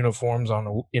dropping new uniforms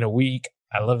in a week,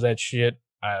 I love that shit.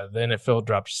 The NFL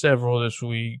dropped several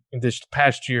this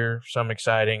past year, some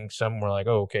exciting, some were like,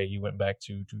 oh, okay, you went back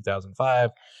to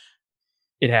 2005.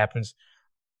 It happens.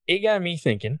 It got me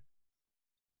thinking,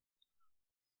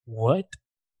 what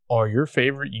are your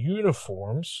favorite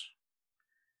uniforms?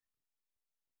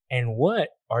 And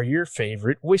what are your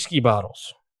favorite whiskey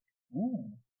bottles?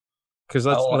 Because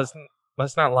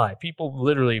let's not lie. People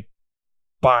literally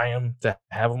buy them to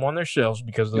have them on their shelves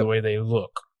because of the way they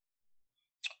look.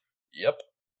 Yep.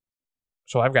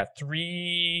 So I've got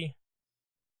 3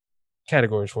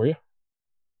 categories for you.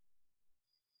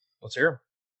 Let's hear them.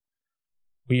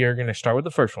 We are going to start with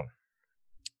the first one.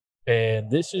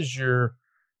 And this is your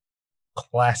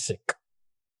classic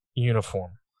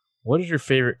uniform. What is your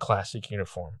favorite classic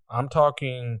uniform? I'm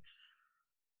talking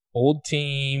old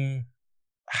team,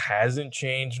 hasn't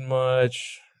changed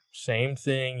much, same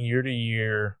thing year to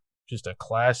year, just a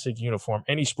classic uniform.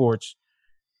 Any sports,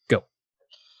 go.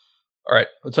 All right,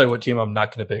 I'll tell you what team I'm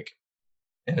not going to pick.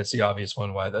 And it's the obvious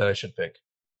one that I should pick.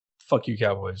 Fuck you,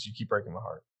 Cowboys. You keep breaking my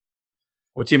heart.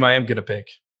 What team I am going to pick,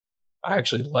 I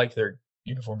actually like their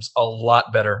uniforms a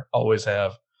lot better, always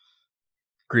have.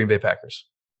 Green Bay Packers.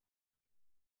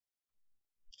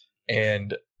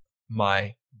 And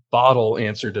my bottle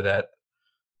answer to that,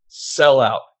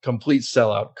 sellout, complete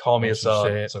sellout. Call me a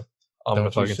sellout. So I'm going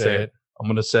to fucking say it. I'm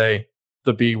going to say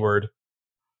the B word,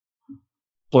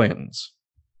 Blanton's.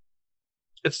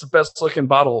 It's the best looking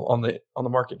bottle on the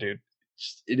market, dude.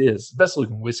 It is. Best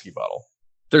looking whiskey bottle.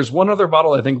 There's one other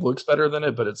bottle I think looks better than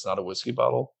it, but it's not a whiskey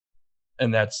bottle.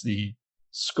 And that's the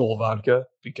Skull vodka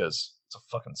because it's a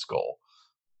fucking skull.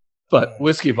 But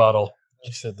whiskey bottle.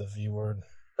 You said the V word.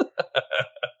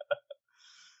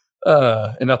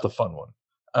 And not the fun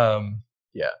one.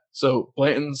 Yeah. So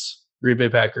Blanton's, Green Bay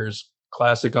Packers,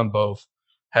 classic on both.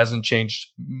 Hasn't changed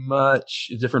much.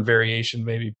 A different variation,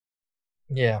 maybe.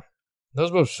 Yeah.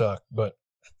 Those both suck, but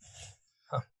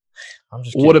I'm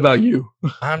just kidding. What about you?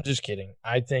 I'm just kidding.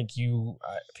 I think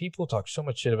people talk so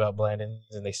much shit about Blanton's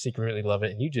and they secretly love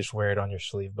it, and you just wear it on your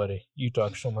sleeve, buddy. You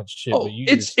talk so much shit, but you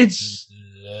just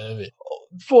love it.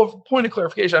 For point of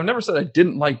clarification, I've never said I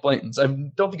didn't like Blanton's. I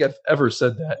don't think I've ever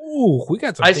said that. Ooh, we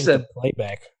got some things to play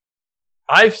back.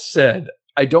 I've said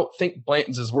I don't think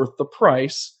Blanton's is worth the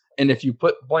price, and if you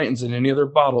put Blanton's in any other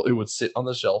bottle, it would sit on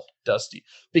the shelf dusty.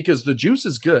 Because the juice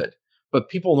is good, but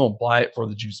people don't buy it for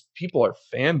the juice. People are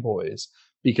fanboys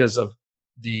because of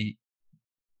the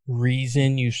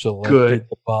reason you selected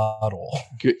the bottle.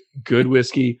 Good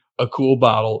whiskey, a cool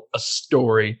bottle, a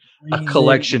story, a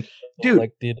collection. Dude,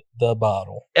 selected the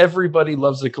bottle. Everybody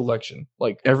loves the collection.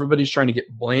 Like everybody's trying to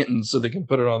get Blanton's so they can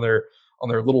put it on on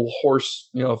their little horse,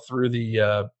 through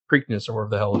the Preakness or wherever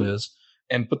the hell it is,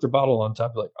 and put their bottle on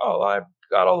top. Like, oh, I've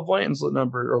got all the Blanton's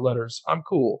number or letters. I'm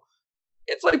cool.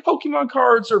 It's like Pokemon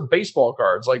cards or baseball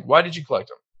cards. Like, why did you collect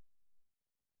them?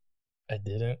 I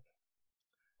didn't.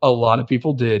 A lot of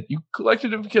people did. You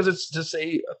collected them because it's just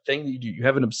a thing that you do. You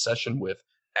have an obsession with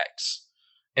X,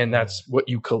 and that's what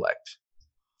you collect.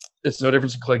 It's no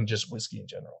difference in collecting just whiskey in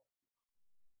general.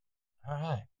 All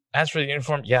right. As for the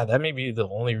uniform, yeah, that may be the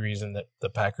only reason that the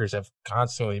Packers have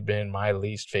constantly been my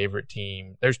least favorite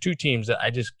team. There's two teams that I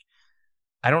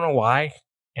don't know why,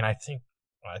 and I think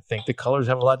the colors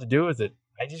have a lot to do with it.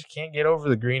 I just can't get over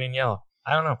the green and yellow.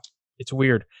 I don't know. It's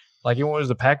weird. Like it was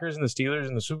the Packers and the Steelers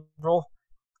in the Super Bowl.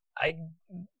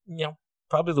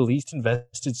 Probably the least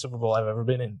invested Super Bowl I've ever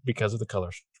been in because of the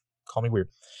colors. Call me weird.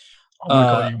 I'm going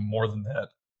to call you more than that.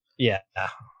 Yeah,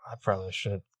 I probably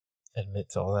should admit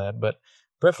to all that, but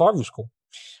Brett Favre was cool.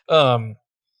 So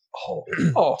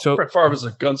Brett Favre was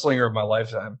a gunslinger of my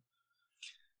lifetime.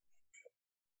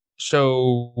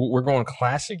 So we're going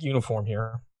classic uniform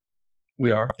here.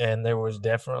 We are. And there was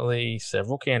definitely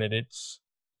several candidates.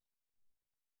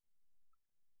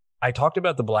 I talked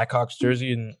about the Blackhawks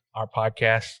jersey in our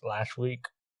podcast last week.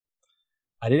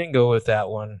 I didn't go with that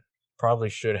one. Probably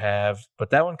should have.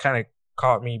 But that one kind of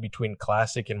caught me between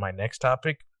classic and my next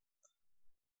topic.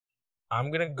 I'm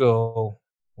going to go.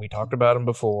 We talked about him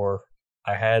before.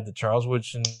 I had the Charles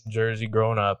Woodson jersey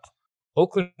growing up.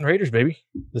 Oakland Raiders, baby.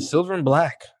 The silver and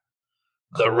black.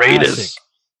 The Raiders.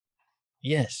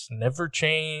 Yes, never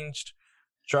changed.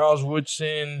 Charles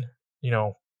Woodson,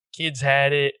 kids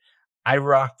had it. I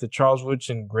rocked the Charles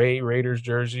Woodson gray Raiders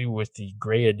jersey with the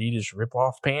gray Adidas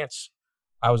ripoff pants.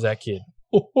 I was that kid.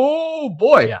 Oh,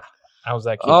 boy. Yeah, I was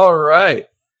that kid. All right.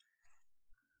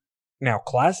 Now,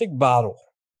 classic bottle.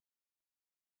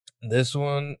 This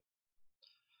one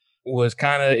was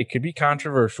it could be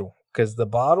controversial because the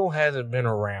bottle hasn't been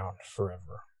around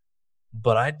forever.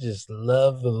 But I just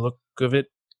love the look of it.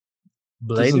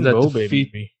 Blade and Bow,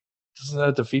 baby. Doesn't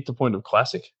that defeat the point of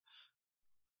classic?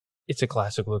 It's a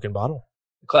classic looking bottle.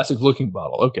 Classic looking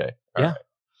bottle. Okay. All right.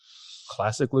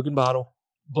 Classic looking bottle.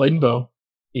 Blade and Bow.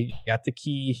 You got the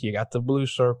key. You got the blue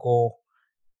circle.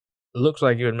 It looks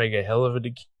like it would make a hell of a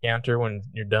decanter when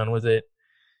you're done with it.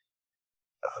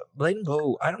 Blade and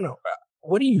Bow. I don't know.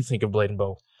 What do you think of Blade and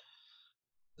Bow?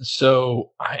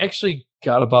 So I actually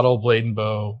got a bottle of Blade and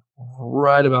Bow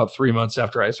right about 3 months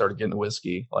after I started getting the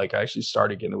whiskey. Like I actually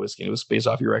started getting the whiskey, and it was based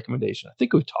off your recommendation. I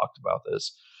think we talked about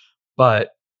this,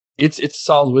 but it's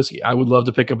solid whiskey. I would love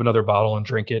to pick up another bottle and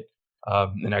drink it,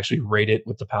 and actually rate it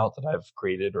with the palate that I've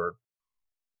created or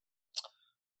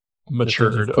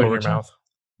matured over your mouth.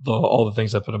 All the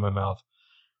things I put in my mouth,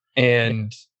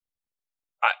 and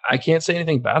I can't say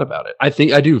anything bad about it. I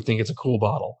do think it's a cool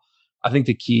bottle. I think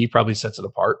the key probably sets it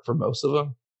apart for most of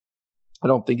them. I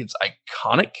don't think it's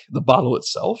iconic, the bottle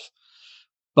itself,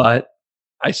 but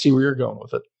I see where you're going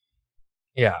with it.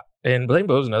 Yeah. And Blade and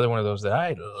Bow is another one of those that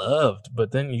I loved,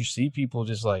 but then you see people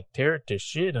just tear it to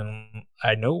shit. And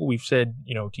I know we've said,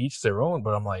 to each their own,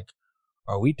 but I'm like,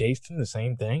 are we tasting the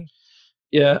same thing?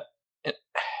 Yeah. And,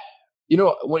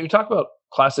 when you talk about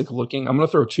classic looking, I'm going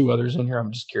to throw two others in here.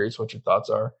 I'm just curious what your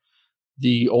thoughts are.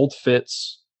 The Old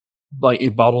Fitz, like a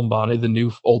Bottle and Bond, the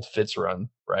new Old Fitz run,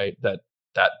 right? That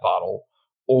bottle.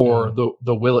 Or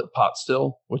the Willet Pot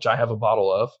Still, which I have a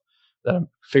bottle of that I'm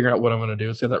figuring out what I'm going to do.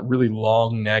 It's got that really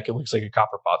long neck. It looks like a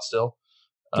copper pot still.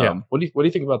 What do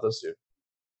you think about those two?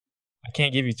 I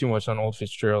can't give you too much on Old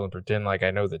Fitzgerald and pretend like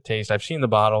I know the taste. I've seen the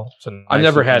bottle. I've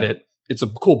never had it. It's a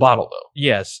cool bottle though.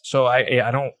 Yes. So I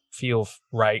don't feel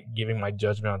right giving my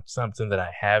judgment on something that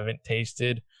I haven't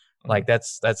tasted. Like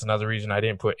that's another reason I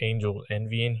didn't put Angel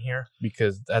Envy in here,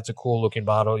 because that's a cool looking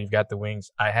bottle. You've got the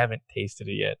wings. I haven't tasted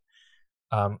it yet.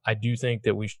 I do think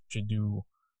that we should do,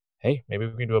 maybe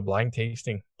we can do a blind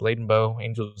tasting, Blade and Bow,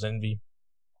 Angel's Envy,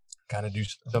 kind of do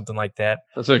something like that.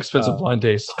 That's an expensive blind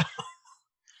taste.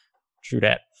 True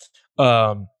that.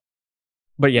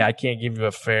 But yeah, I can't give you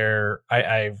a fair.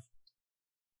 I've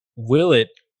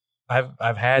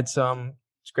had some.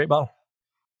 It's a great bottle.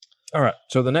 All right.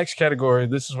 So the next category,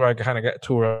 this is where I kind of got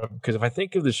tore up, because if I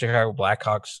think of the Chicago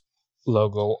Blackhawks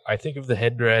logo, I think of the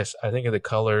headdress, I think of the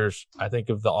colors, I think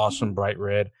of the awesome bright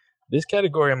red. This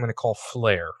category I'm going to call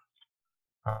flair.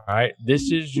 All right.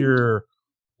 This is your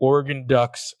Oregon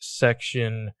Ducks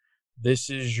section.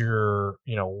 This is your,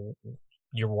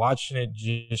 you're watching it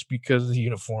just because of the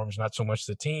uniforms, not so much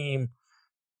the team.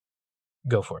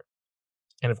 Go for it.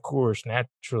 And of course,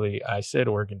 naturally, I said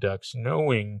Oregon Ducks,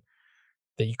 knowing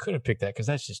that you couldn't pick that because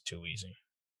that's just too easy.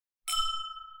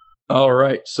 All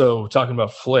right. So talking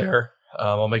about flair,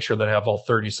 I'll make sure that I have all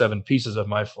 37 pieces of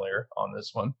my Flair on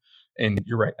this one. And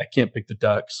you're right, I can't pick the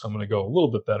Ducks. I'm going to go a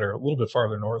little bit better, a little bit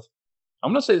farther north.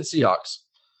 I'm going to say the Seahawks.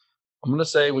 I'm going to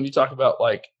say when you talk about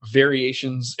like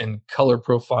variations in color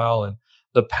profile and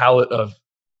the palette of,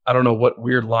 I don't know what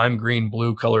weird lime green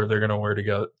blue color they're going to wear to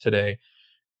go today.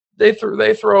 They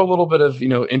throw a little bit of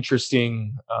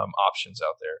interesting options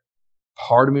out there.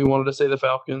 Part of me wanted to say the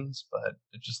Falcons, but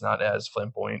it's just not as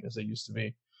flamboyant as they used to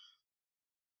be.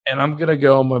 And I'm gonna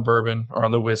go on my bourbon or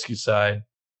on the whiskey side,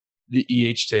 the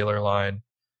E.H. Taylor line.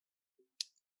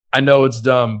 I know it's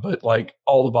dumb, but like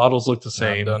all the bottles look the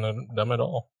same. Not dumb at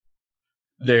all.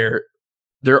 They're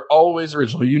always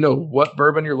original. You know what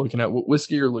bourbon you're looking at, what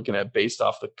whiskey you're looking at, based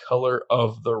off the color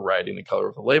of the writing, the color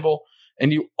of the label,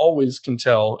 and you always can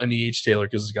tell an E.H. Taylor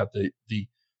because it's got the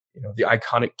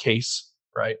iconic case,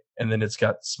 right? And then it's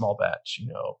got small batch,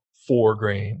 4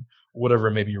 grain,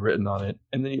 whatever may be written on it,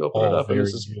 and then you open it up, and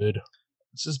it's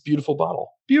this beautiful bottle,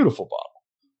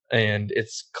 and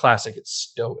it's classic. It's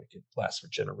stoic. It lasts for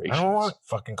generations. I don't want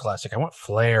fucking classic. I want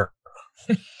flair.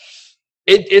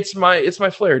 It's my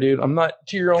flair, dude. I'm not,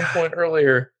 to your own point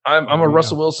earlier. I'm a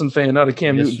Russell Wilson fan, not a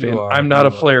Cam Newton fan. I'm not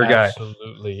a flair guy.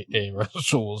 Absolutely a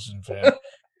Russell Wilson fan.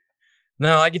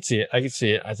 No, I can see it.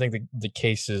 I think the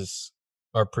cases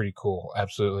are pretty cool.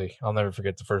 Absolutely. I'll never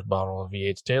forget the first bottle of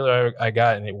E.H. Taylor I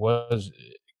got, and it was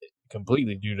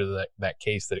completely due to that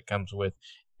case that it comes with.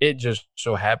 It just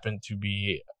so happened to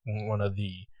be one of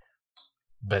the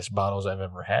best bottles I've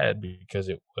ever had because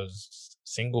it was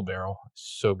single barrel.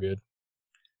 So good.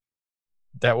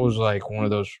 That was like one of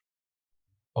those,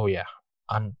 oh yeah,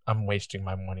 I'm wasting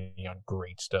my money on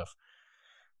great stuff.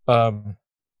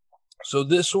 So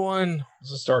this one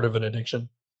is the start of an addiction.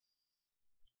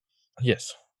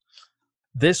 Yes.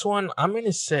 This one, I'm going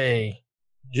to say,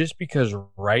 just because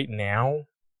right now,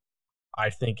 I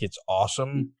think it's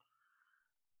awesome.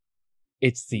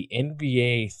 It's the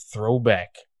NBA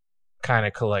throwback kind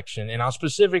of collection. And I'll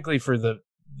specifically, for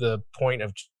the point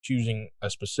of choosing a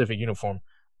specific uniform,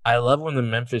 I love when the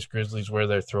Memphis Grizzlies wear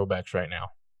their throwbacks right now.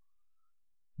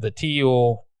 The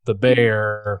teal, the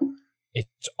bear,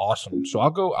 it's awesome. So I'll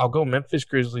go Memphis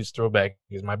Grizzlies throwback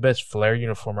is my best flair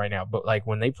uniform right now. But like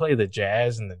when they play the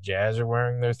Jazz and the Jazz are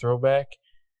wearing their throwback,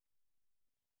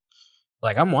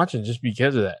 like I'm watching just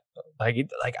because of that.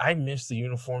 Like I miss the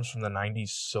uniforms from the 90s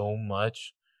so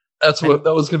much. That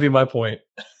was gonna be my point.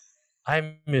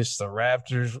 I miss the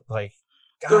Raptors. Like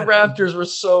God, the Raptors were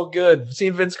so good.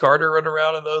 Seeing Vince Carter run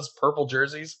around in those purple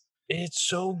jerseys. It's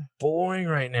so boring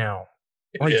right now.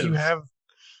 You have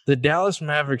the Dallas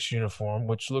Mavericks uniform,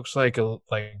 which looks like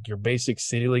your basic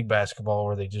City League basketball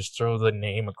where they just throw the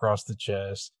name across the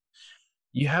chest.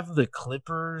 You have the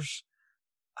Clippers.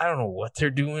 I don't know what they're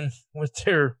doing with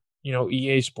their,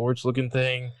 EA Sports looking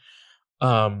thing.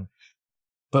 But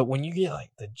when you get like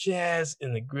the Jazz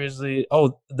and the Grizzlies,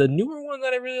 the newer one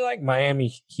that I really like,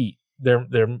 Miami Heat.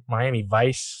 Their Miami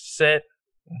Vice set,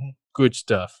 good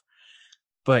stuff.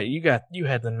 But you had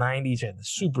the 90s, you had the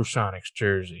Supersonics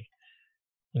jersey.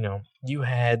 You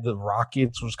had the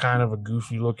Rockets was kind of a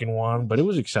goofy looking one, but it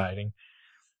was exciting.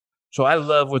 So I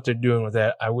love what they're doing with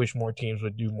that. I wish more teams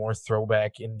would do more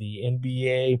throwback in the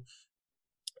NBA.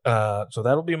 So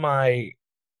that'll be my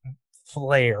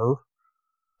flair.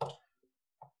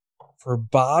 For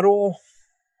bottle,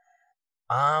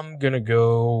 I'm going to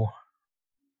go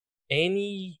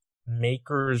any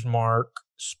Maker's Mark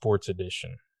Sports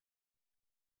Edition.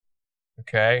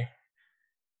 Okay.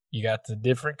 You got the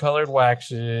different colored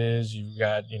waxes. You've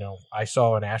got, I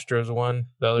saw an Astros one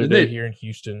the other day here in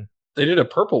Houston. They did a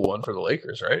purple one for the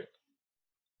Lakers, right?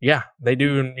 Yeah, they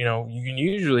do. You can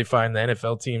usually find the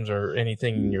NFL teams or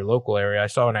anything in your local area. I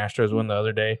saw an Astros one the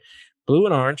other day. Blue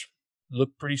and orange.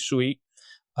 Look pretty sweet.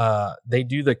 They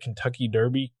do the Kentucky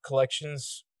Derby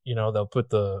collections. They'll put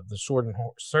the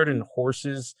certain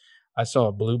horses. I saw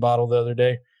a blue bottle the other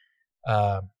day.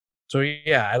 So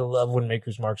yeah, I love when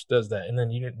Maker's Marks does that. And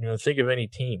then think of any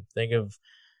team. Think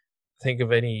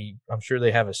of any. I'm sure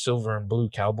they have a silver and blue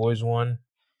Cowboys one.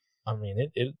 I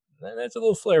mean, that's a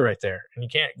little flair right there, and you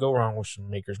can't go wrong with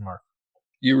some Maker's Mark.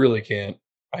 You really can't.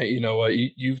 You know what?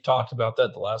 You've talked about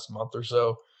that the last month or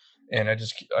so, and I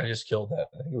just killed that.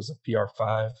 I think it was a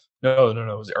PR5. No,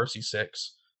 it was the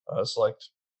RC6 select,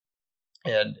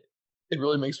 and it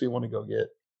really makes me want to go get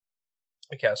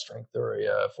a cast strength or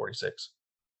a 46.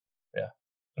 Yeah.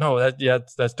 No,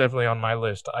 that's definitely on my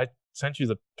list. I sent you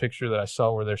the picture that I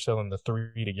saw where they're selling the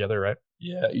 3 together, right?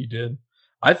 Yeah, you did.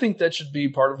 I think that should be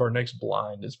part of our next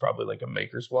blind. Is probably like a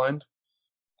Maker's blind.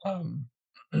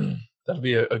 That'll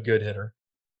be a good hitter.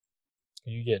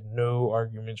 You get no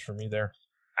arguments from me there.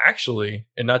 actually,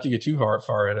 and not to get too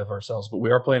far ahead of ourselves, but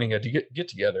we are planning a get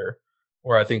together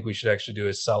where I think we should actually do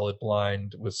a solid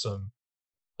blind with some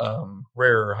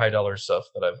rare high dollar stuff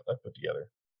that I've put together.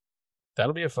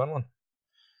 That'll be a fun one.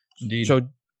 Indeed. So,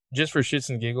 just for shits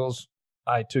and giggles,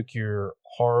 I took your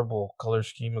horrible color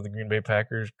scheme of the Green Bay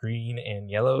Packers, green and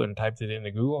yellow, and typed it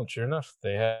into Google, and sure enough,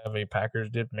 they have a Packers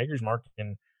dip Maker's Mark,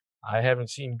 and I haven't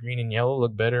seen green and yellow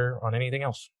look better on anything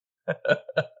else.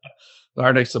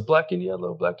 Our next to black and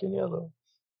yellow, black and yellow.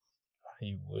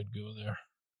 You would go there.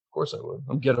 Of course I would.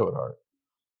 I'm ghetto at heart.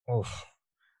 Oof.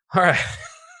 All right.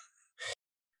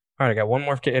 All right, I got one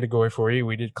more category for you.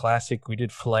 We did classic, we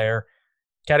did flair.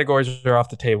 Categories are off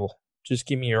the table. Just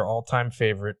give me your all-time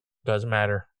favorite. Doesn't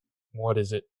matter. What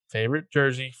is it? Favorite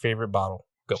jersey, favorite bottle.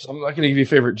 Go. So I'm not going to give you a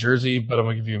favorite jersey, but I'm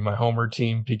going to give you my homer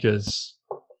team because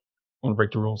I want to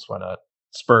break the rules. Why not?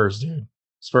 Spurs, dude.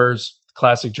 Spurs,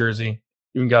 classic jersey.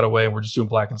 Even got away. We're just doing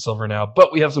black and silver now.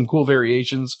 But we have some cool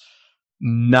variations.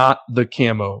 Not the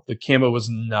camo. The camo was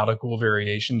not a cool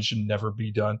variation. Should never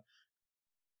be done.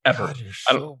 Ever. God, you're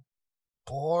so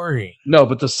boring. No,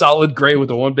 but the solid gray with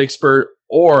the one big spur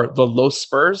or the low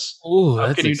spurs. Ooh, how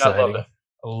that's can you exciting. not love that?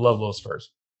 I love low spurs.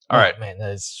 All right. Man,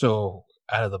 that is so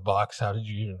out of the box. How did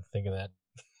you even think of that?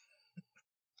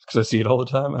 Because I see it all the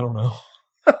time. I don't know.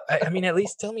 I mean, at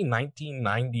least tell me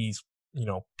 1990s,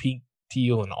 pink,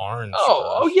 teal, and orange.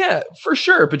 Oh, yeah, for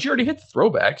sure. But you already hit the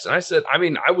throwbacks. And I said,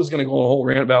 I was going to go on a whole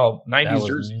rant about 90s that was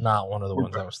jersey. not one of the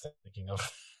ones I was thinking of.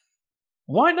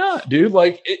 Why not, dude?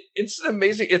 Like, it's an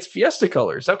amazing. It's Fiesta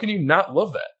colors. How can you not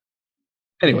love that?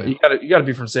 Anyway, you got to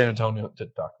be from San Antonio to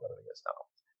talk about it, I guess. Now,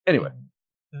 anyway,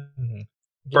 Mm-hmm.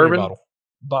 bourbon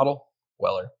bottle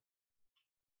Weller.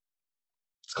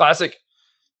 It's classic.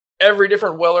 Every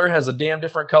different Weller has a damn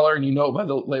different color, and you know it by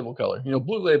the label color.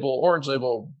 Blue label, orange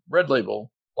label, red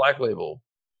label, black label,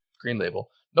 green label.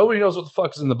 Nobody knows what the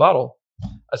fuck is in the bottle.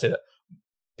 I say that.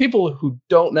 People who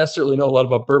don't necessarily know a lot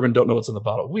about bourbon don't know what's in the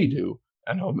bottle. We do.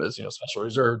 I know them as, Special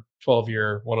Reserve,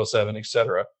 12-year, 107,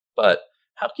 etc. But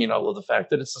how can you not love the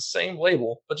fact that it's the same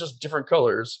label, but just different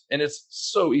colors, and it's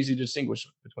so easy to distinguish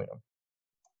between them?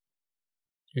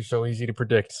 You're so easy to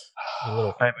predict. You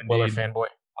little Weller fanboy.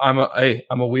 I'm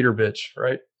a weeder bitch,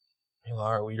 right? You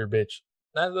are a weeder bitch.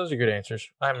 Those are good answers.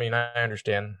 I mean, I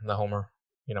understand the homer,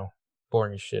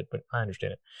 boring as shit, but I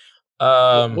understand it.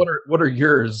 What are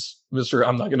yours, Mr.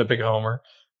 I'm not going to pick a homer?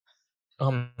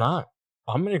 I'm not.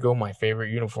 I'm going to go my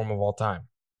favorite uniform of all time.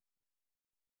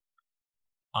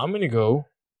 I'm going to go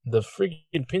the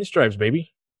freaking pinstripes,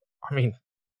 baby. I mean,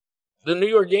 the New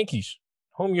York Yankees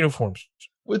home uniforms.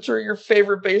 Which are your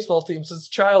favorite baseball teams since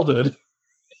childhood?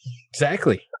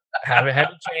 Exactly. Haven't had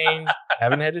to change.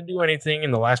 Haven't had to do anything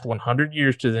in the last 100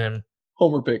 years to them.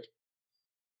 Homer pick.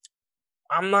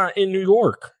 I'm not in New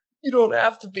York. You don't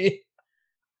have to be.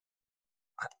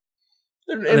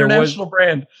 They're an international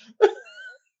brand.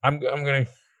 I'm gonna.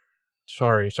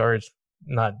 Sorry, it's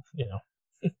not.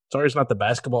 Sorry, it's not the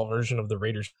basketball version of the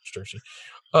Raiders jersey.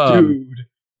 Dude,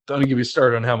 don't give me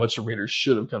started on how much the Raiders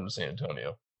should have come to San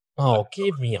Antonio. Oh,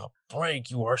 give me a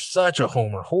break! You are such a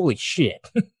homer. Holy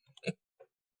shit!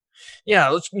 Yeah,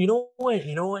 let's. You know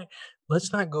what?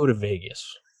 Let's not go to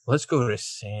Vegas. Let's go to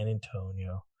San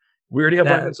Antonio. We already have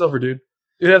black and silver, dude.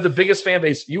 You'd have the biggest fan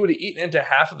base. You would have eaten into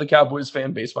half of the Cowboys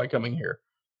fan base by coming here.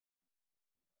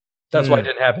 That's why it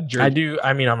didn't happen. I do.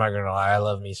 I mean, I'm not going to lie. I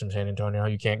love me some San Antonio.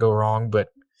 You can't go wrong, but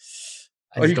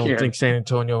I just don't think San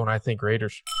Antonio when I think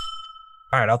Raiders.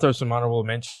 All right, I'll throw some honorable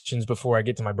mentions before I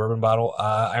get to my bourbon bottle.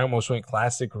 I almost went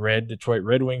classic red Detroit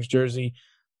Red Wings jersey.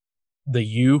 The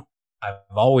U. I've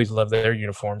always loved their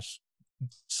uniforms.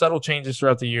 Subtle changes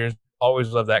throughout the years. Always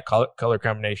love that color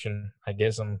combination. I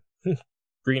guess I'm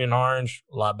green and orange,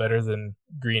 a lot better than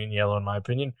green and yellow in my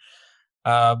opinion.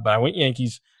 But I went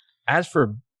Yankees. As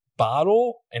for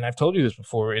bottle, and I've told you this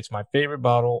before, it's my favorite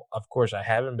bottle. Of course, I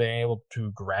haven't been able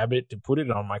to grab it to put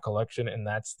it on my collection, and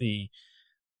that's the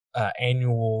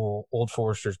annual Old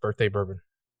Forester's birthday bourbon.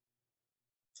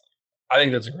 I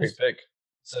think that's a great pick.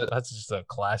 That's just a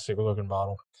classic looking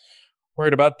bottle.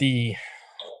 Worried about the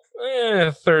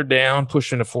third down,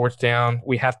 pushing the fourth down.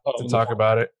 We have to talk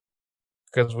about it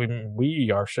because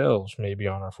we ourselves may be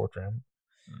on our fourth round.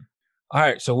 All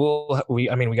right, so we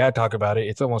got to talk about it.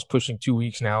 It's almost pushing 2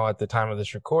 weeks now at the time of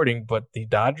this recording, but the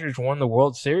Dodgers won the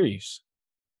World Series.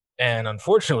 And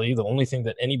unfortunately, the only thing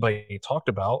that anybody talked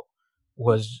about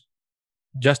was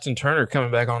Justin Turner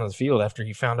coming back onto the field after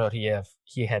he found out he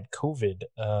had COVID.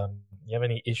 You have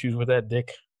any issues with that,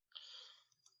 Dick?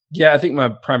 Yeah, I think my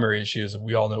primary issue is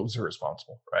we all know it was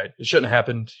irresponsible, right? It shouldn't have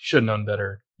happened. You should have known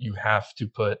better. You have to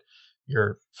put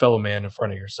your fellow man in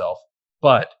front of yourself.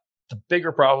 But The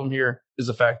bigger problem here is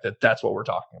the fact that that's what we're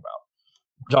talking about.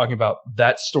 We're talking about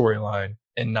that storyline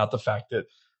and not the fact that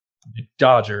the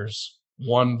Dodgers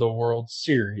won the World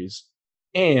Series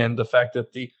and the fact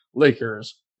that the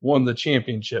Lakers won the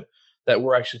championship. That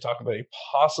we're actually talking about a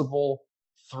possible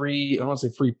I don't want to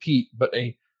say three-peat, but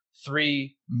a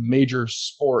 3 major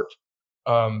sport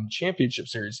championship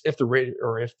series if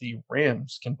the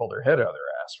Rams can pull their head out of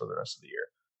their ass for the rest of the year.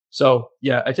 So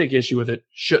yeah, I take issue with it.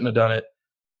 Shouldn't have done it.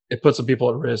 It put some people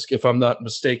at risk. If I'm not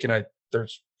mistaken,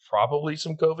 there's probably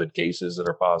some COVID cases that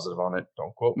are positive on it.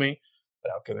 Don't quote me,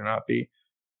 but how could there not be?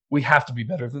 We have to be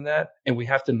better than that, and we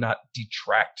have to not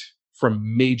detract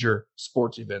from major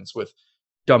sports events with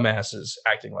dumbasses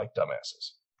acting like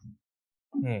dumbasses.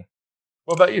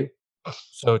 What about you?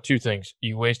 So 2 things.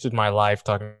 You wasted my life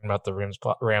talking about the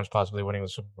Rams possibly winning the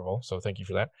Super Bowl, so thank you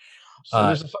for that. So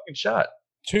there's a fucking shot.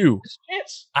 2, There's a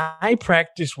chance. I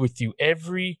practice with you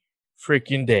every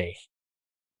freaking day.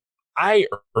 I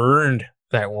earned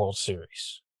that World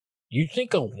Series. You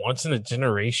think a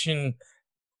once-in-a-generation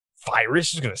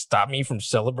virus is going to stop me from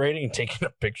celebrating and taking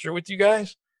a picture with you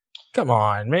guys? Come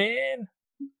on, man.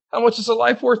 How much is a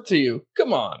life worth to you?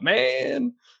 Come on,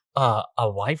 man. A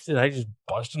life that I just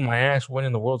busted my ass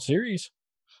winning the World Series.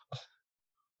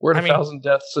 We're at 1,000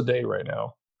 deaths a day right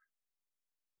now.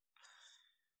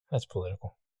 That's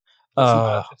political.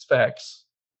 It's facts.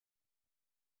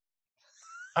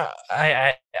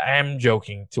 I am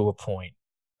joking to a point,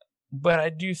 but I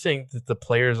do think that the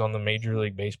players on the Major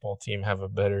League Baseball team have a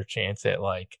better chance at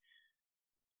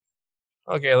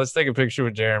okay, let's take a picture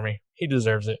with Jeremy. He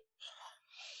deserves it.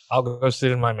 I'll go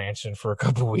sit in my mansion for a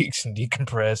couple weeks and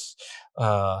decompress.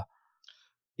 I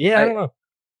don't know.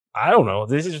 I don't know.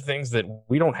 These are things that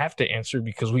we don't have to answer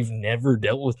because we've never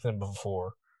dealt with them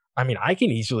before. I mean, I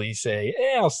can easily say,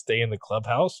 I'll stay in the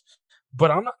clubhouse, but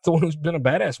I'm not the one who's been a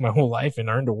badass my whole life and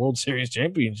earned a World Series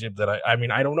championship that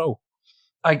I don't know.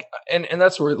 And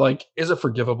that's where, is it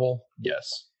forgivable?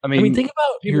 Yes. I mean, think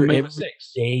about your make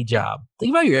mistakes. Everyday job.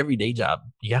 Think about your everyday job.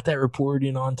 You got that report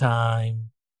in on time.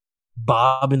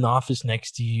 Bob in the office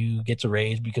next to you gets a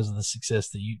raise because of the success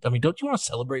that don't you want to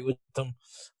celebrate with them?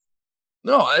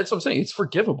 No, that's what I'm saying. It's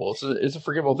forgivable. It's a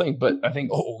forgivable thing, but I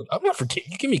think I'm not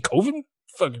forgetting. You give me COVID,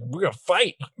 we're gonna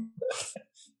fight.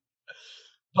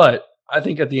 But I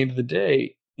think at the end of the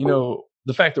day,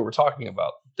 the fact that we're talking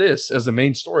about this as the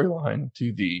main storyline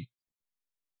to the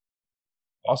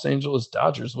Los Angeles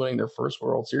Dodgers winning their first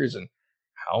World Series in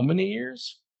how many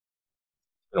years?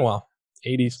 It's been a while.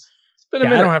 80s. It's been a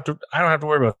minute. I don't have to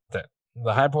worry about that.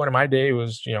 The high point of my day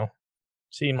was,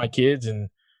 seeing my kids and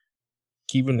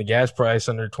keeping the gas price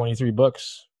under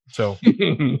 $23. So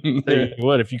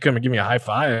if you come and give me a high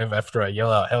five after I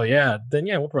yell out hell yeah, then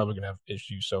we're probably gonna have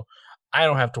issues. So I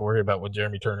don't have to worry about what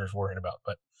Jeremy Turner's worrying about.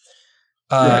 But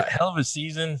hell of a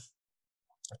season.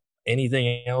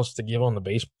 Anything else to give on the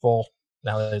baseball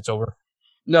now that it's over?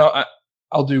 No,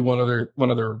 I'll do one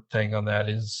other thing on that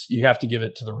is you have to give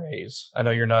it to the Rays. I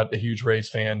know you're not a huge Rays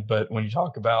fan, but when you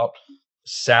talk about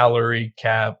salary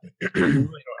cap, you really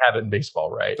don't have it in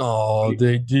baseball, right? Oh,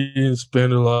 they didn't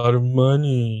spend a lot of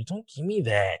money. Don't give me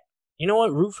that. You know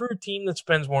what? Root for a team that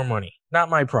spends more money. Not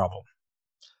my problem.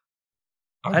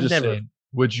 I'm just saying,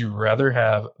 would you rather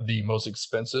have the most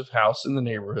expensive house in the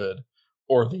neighborhood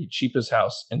or the cheapest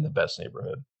house in the best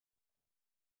neighborhood?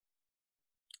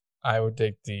 I would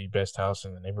take the best house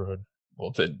in the neighborhood.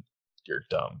 Well, then you're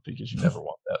dumb because you never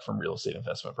want that from real estate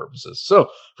investment purposes. So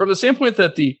from the standpoint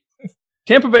that the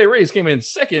Tampa Bay Rays came in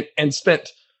second and spent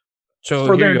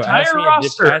for their entire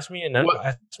roster. Ask me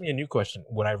a new question.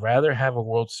 Would I rather have a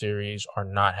World Series or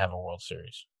not have a World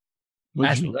Series?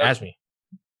 Ask me.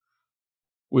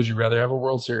 Would you rather have a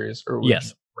World Series or would you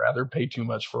rather pay too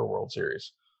much for a World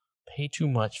Series? Pay too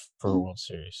much for a World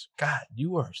Series. God,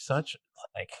 you are such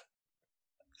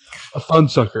a fun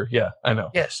sucker. Yeah, I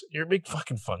know. Yes, you're a big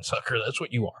fucking fun sucker. That's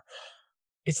what you are.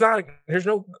 It's not, there's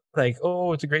no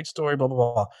it's a great story, blah,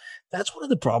 blah, blah. That's one of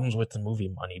the problems with the movie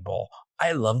Moneyball.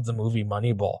 I love the movie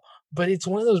Moneyball, but it's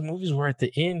one of those movies where at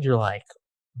the end you're like,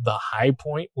 the high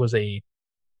point was a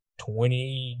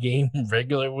 20-game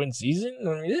regular win season.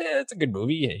 I mean, it's a good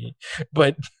movie,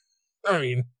 but I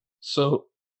mean, so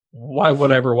why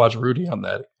would I ever watch Rudy on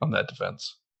that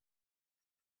defense?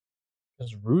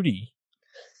 Because Rudy,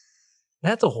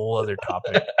 that's a whole other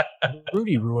topic.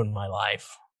 Rudy ruined my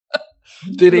life.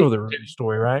 Did he? You know the Rudy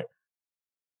story, right?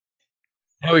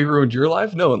 How he ruined your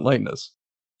life? No, enlighten us.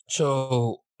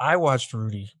 So I watched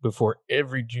Rudy before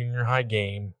every junior high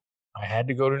game. I had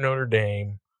to go to Notre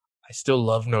Dame. I still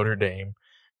love Notre Dame.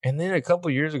 And then a couple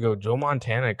years ago, Joe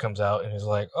Montana comes out and is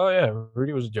like, oh yeah,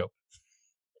 Rudy was a joke.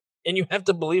 And you have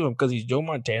to believe him because he's Joe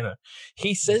Montana.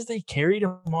 He says they carried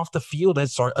him off the field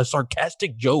as a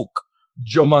sarcastic joke.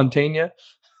 Joe Montana.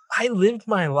 I lived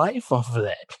my life off of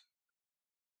that.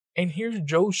 And here's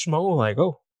Joe Schmo like,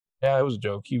 oh, yeah, it was a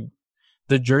joke.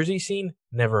 The Jersey scene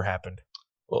never happened.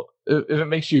 Well, if it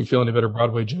makes you feel any better,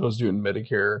 Broadway Joe's doing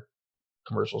Medicare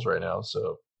commercials right now.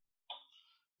 So,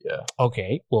 yeah.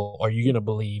 Okay, well, are you going to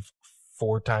believe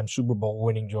 4-time Super Bowl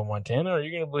winning Joe Montana? Or are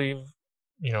you going to believe,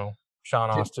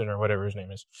 Sean Austin or whatever his name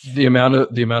is? The amount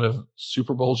of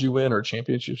Super Bowls you win or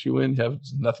championships you win have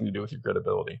nothing to do with your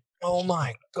credibility. Oh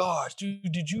my gosh,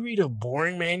 dude! Did you read a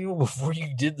boring manual before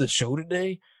you did the show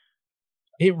today?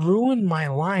 It ruined my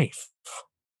life.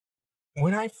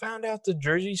 When I found out the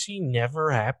Jersey scene never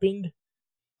happened,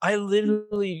 I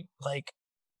literally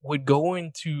would go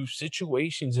into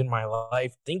situations in my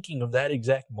life thinking of that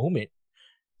exact moment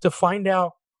to find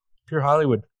out pure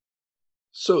Hollywood.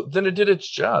 So then it did its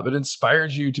job. It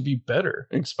inspired you to be better.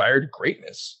 It inspired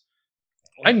greatness.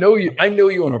 I know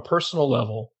you on a personal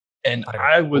level, and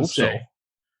I would say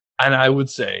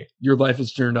your life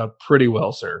has turned out pretty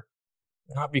well, sir.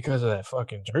 Not because of that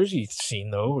fucking Jersey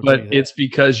scene, though. But it's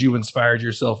because you inspired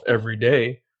yourself every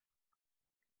day.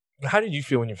 How did you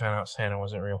feel when you found out Santa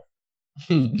wasn't real?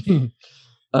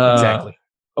 Exactly.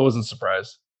 I wasn't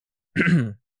surprised.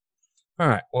 All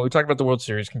right. Well, we talked about the World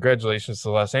Series. Congratulations to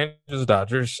the Los Angeles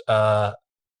Dodgers.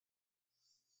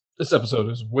 This episode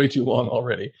is way too long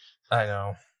already. I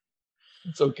know.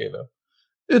 It's okay, though.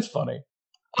 It's funny.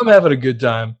 I'm having a good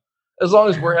time. As long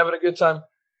as we're having a good time.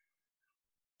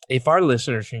 If our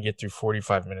listeners can get through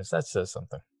 45 minutes, that says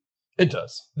something. It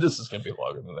does. This is going to be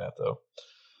longer than that, though.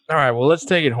 All right. Well, let's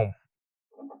take it home.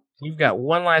 We've got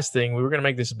one last thing. We were going to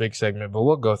make this a big segment, but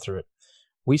we'll go through it.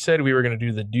 We said we were going to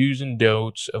do the do's and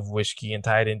don'ts of whiskey and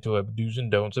tie it into a do's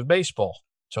and don'ts of baseball.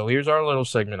 So here's our little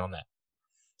segment on that.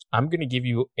 I'm going to give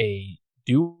you a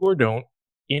do or don't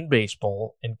in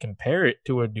baseball and compare it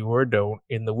to a do or don't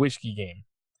in the whiskey game.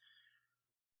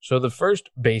 So the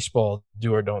first baseball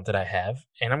do or don't that I have,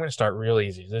 and I'm going to start real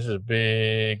easy. This is a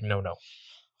big no-no.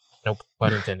 Nope,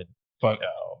 pun intended. But,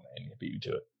 oh, man, you beat me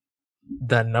to it.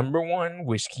 The number one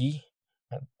whiskey,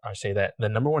 the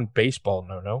number one baseball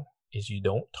no-no is you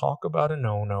don't talk about a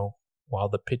no-no while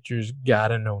the pitcher's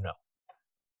got a no-no.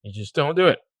 You just don't do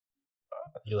it.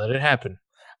 You let it happen.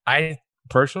 I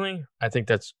think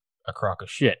that's a crock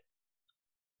of shit.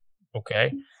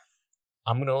 Okay?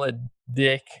 I'm going to let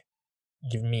Dick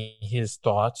give me his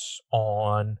thoughts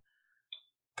on,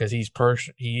 because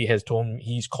he has told me,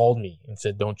 he's called me and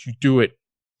said, don't you do it.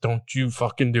 Don't you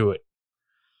fucking do it.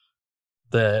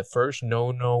 The first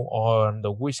no-no on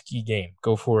the whiskey game.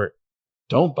 Go for it.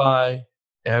 Don't buy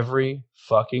every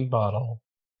fucking bottle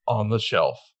on the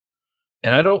shelf.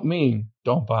 And I don't mean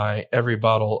don't buy every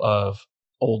bottle of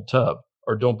Old Tub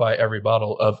or don't buy every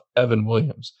bottle of Evan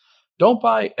Williams. Don't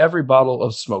buy every bottle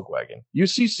of Smoke Wagon. You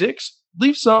see 6,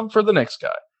 leave some for the next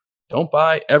guy. Don't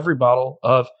buy every bottle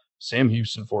of Sam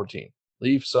Houston 14.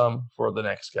 Leave some for the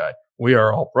next guy. We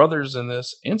are all brothers in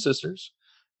this and sisters,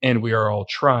 and we are all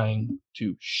trying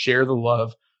to share the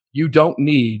love. You don't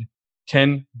need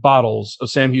 10 bottles of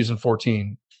Sam Houston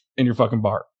 14 in your fucking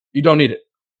bar. You don't need it.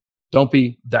 Don't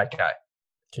be that guy.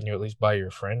 Can you at least buy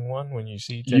your friend one when you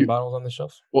see 10 bottles on the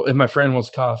shelf? Well, if my friend wants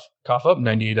to cough up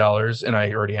 $98 and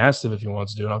I already asked him if he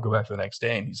wants to do it, I'll go back the next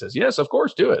day and he says, yes, of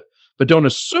course, do it. But don't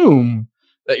assume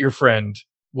that your friend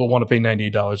will want to pay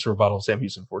 $98 for a bottle of Sam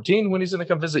Houston 14 when he's going to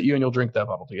come visit you and you'll drink that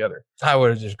bottle together. I would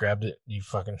have just grabbed it. You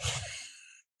fucking...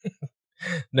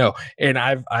 No, and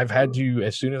I've had to,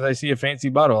 as soon as I see a fancy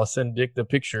bottle, I'll send Dick the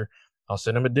picture. I'll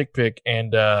send him a dick pic,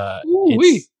 and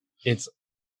it's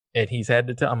and he's had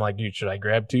to tell. I'm like, dude, should I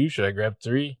grab 2? Should I grab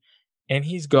 3? And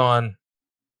he's gone,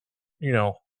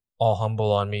 all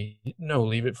humble on me. No,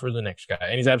 leave it for the next guy.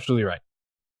 And he's absolutely right.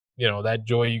 That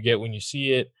joy you get when you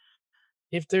see it.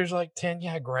 If there's like 10,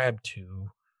 yeah, grab 2,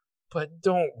 but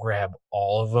don't grab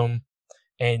all of them,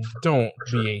 and don't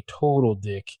be a total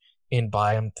dick and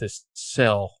buy them to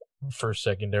sell for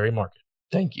secondary market.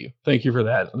 Thank you for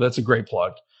that. That's a great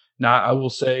plug. Now, I will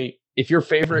say, if your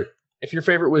favorite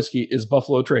whiskey is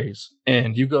Buffalo Trace,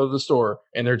 and you go to the store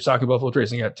and they're talking Buffalo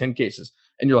Trace and you got 10 cases,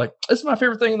 and you're like, this is my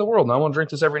favorite thing in the world, and I want to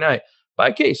drink this every night. Buy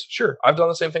a case. Sure, I've done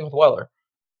the same thing with Weller.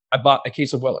 I bought a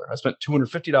case of Weller. I spent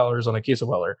 $250 on a case of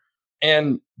Weller.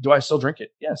 And do I still drink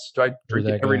it? Yes. Do I drink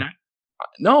it every night?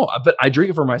 No, but I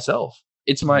drink it for myself.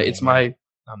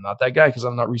 I'm not that guy because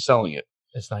I'm not reselling it.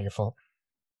 It's not your fault.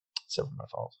 It's never my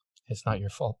fault. It's not your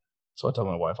fault. So I tell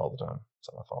my wife all the time. It's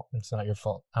not my fault. It's not your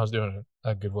fault. I was doing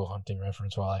a Good Will Hunting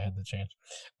reference while I had the chance.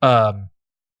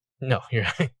 No, you're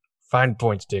fine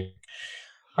points, Dick.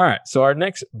 All right. So our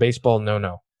next baseball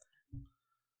no-no.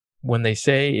 when they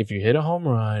say if you hit a home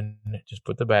run, just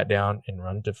put the bat down and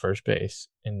run to first base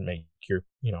and make your,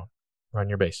 run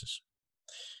your bases.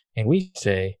 And we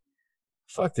say,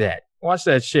 fuck that. Watch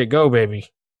that shit go, baby.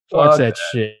 Watch that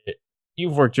shit.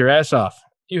 You've worked your ass off.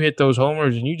 You hit those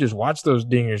homers and you just watch those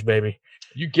dingers, baby.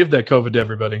 You give that COVID to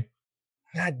everybody.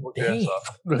 God dang,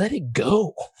 let it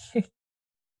go.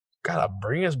 Gotta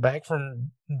bring us back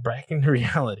into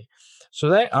reality.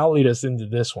 So I'll lead us into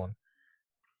this one.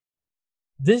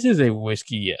 This is a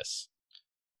whiskey, yes.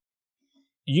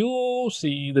 You'll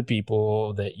see the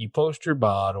people that you post your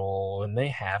bottle and they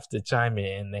have to chime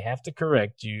in. They have to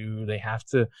correct you. They have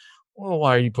to, well,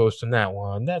 why are you posting that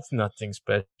one? That's nothing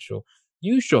special.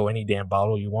 You show any damn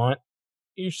bottle you want.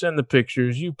 You send the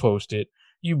pictures. You post it.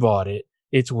 You bought it.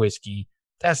 It's whiskey.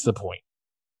 That's the point.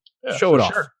 Yeah, show it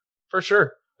off. For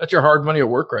sure. That's your hard money at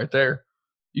work right there.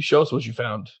 You show us what you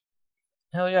found.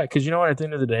 Hell yeah. Because you know what? At the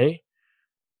end of the day,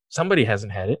 somebody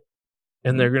hasn't had it.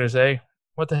 And they're going to say,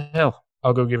 what the hell?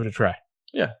 I'll go give it a try.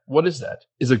 Yeah. What is that?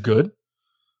 Is it good?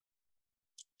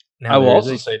 Now, I will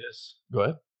also say this. Go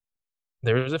ahead.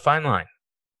 There is a fine line.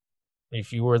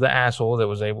 If you were the asshole that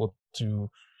was able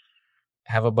to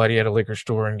have a buddy at a liquor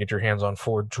store and get your hands on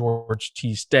 4 George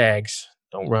T. Stags,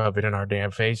 don't rub it in our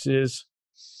damn faces.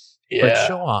 Yeah. But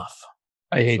show off.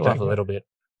 I hate that a little bit.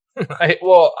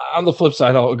 Well, on the flip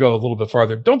side, I'll go a little bit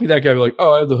farther. Don't be that guy like,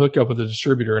 oh, I have the hookup with the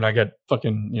distributor and I got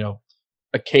fucking,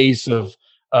 a case of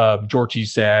George T.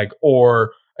 Stag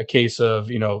or a case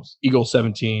of, Eagle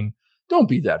 17. Don't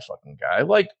be that fucking guy.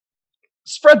 Like,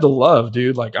 spread the love,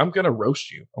 dude. Like, I'm going to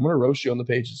roast you. I'm going to roast you on the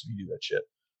pages if you do that shit.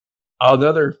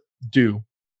 Another do.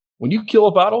 When you kill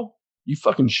a bottle, you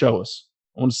fucking show us.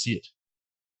 I want to see it.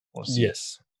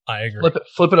 Yes, I agree.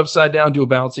 Flip it upside down, do a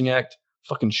balancing act.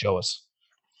 Fucking show us.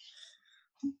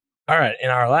 All right.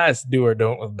 In our last do or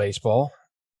don't with baseball,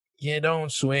 you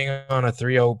don't swing on a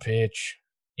 3-0 pitch.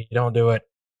 You don't do it.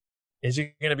 Is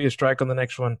it going to be a strike on the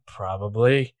next one?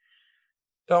 Probably.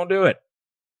 Don't do it.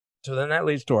 So then that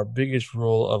leads to our biggest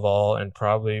rule of all and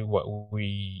probably what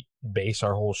we base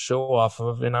our whole show off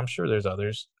of, and I'm sure there's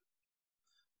others.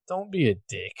 Don't be a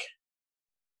dick.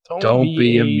 Don't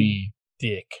be a me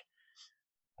dick.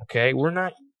 Okay? We're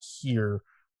not here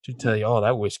to tell you, oh,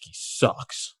 that whiskey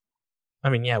sucks.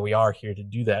 I mean, yeah, we are here to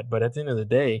do that, but at the end of the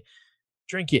day,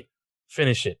 drink it,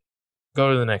 finish it,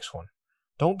 go to the next one.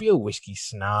 Don't be a whiskey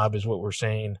snob is what we're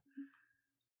saying.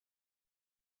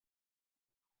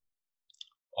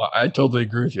 I totally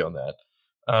agree with you on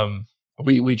that.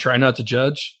 We try not to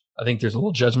judge. I think there's a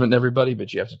little judgment in everybody,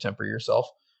 but you have to temper yourself.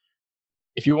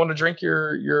 If you want to drink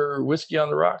your whiskey on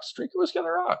the rocks, drink your whiskey on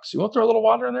the rocks. You want to throw a little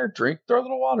water in there? Throw a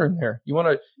little water in there. You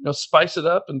want to spice it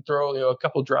up and throw a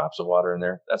couple drops of water in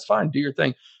there? That's fine. Do your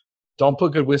thing. Don't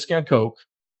put good whiskey on Coke.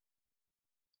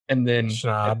 And then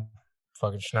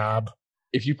fucking snob.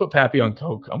 If you put Pappy on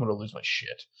Coke, I'm gonna lose my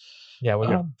shit. Yeah, we're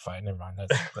gonna fight. Never mind.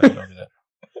 That's don't do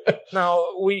that. Now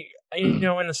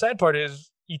and the sad part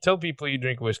is, you tell people you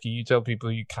drink whiskey, you tell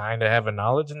people you kind of have a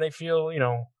knowledge, and they feel,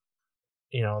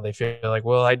 they feel like,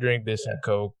 well, I drink this and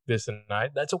Coke, this and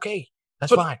that. That's okay.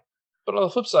 That's fine. But on the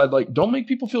flip side, like, don't make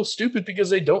people feel stupid because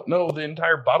they don't know the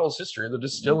entire bottle's history, the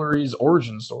distillery's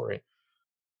origin story.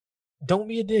 Don't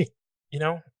be a dick.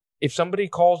 If somebody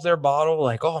calls their bottle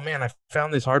like, oh man, I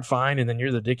found this hard find, and then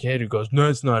you're the dickhead who goes, no,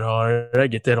 it's not hard. I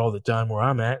get that all the time where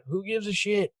I'm at. Who gives a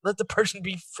shit? Let the person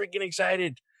be freaking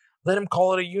excited. Let them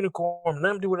call it a unicorn. Let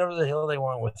them do whatever the hell they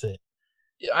want with it.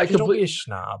 Yeah, don't be a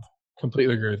snob.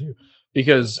 Completely agree with you.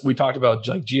 Because we talked about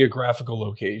like geographical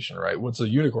location, right? What's a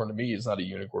unicorn to me is not a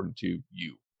unicorn to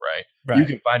you, right? You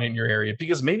can find it in your area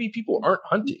because maybe people aren't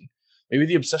hunting. Maybe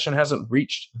the obsession hasn't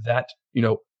reached that,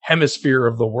 hemisphere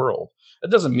of the world. That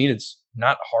doesn't mean it's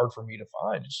not hard for me to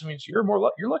find. It just means you're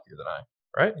luckier than I,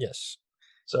 right? Yes.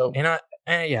 So, and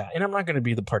I'm not going to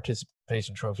be the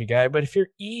participation trophy guy, but if you're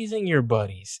easing your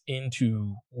buddies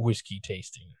into whiskey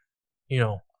tasting,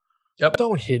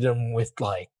 don't hit them with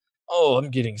like, oh, I'm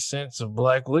getting scents of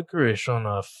black licorice on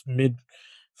a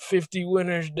mid-50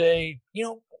 winter's day.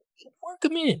 Work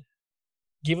them in.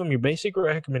 Give them your basic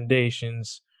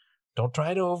recommendations. Don't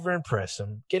try to over-impress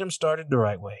them. Get them started the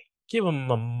right way. Give them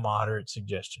a moderate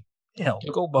suggestion. Hell,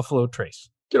 go Buffalo Trace.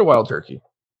 Get a Wild Turkey.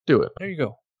 Do it. There you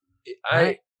go.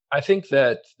 I think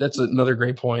that's another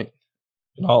great point,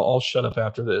 and I'll shut up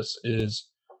after this, is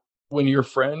when you're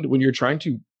trying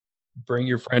to bring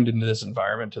your friend into this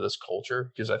environment, to this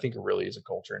culture, because I think it really is a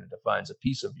culture and it defines a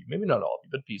piece of you. Maybe not all of you,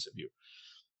 but a piece of you.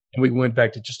 And we went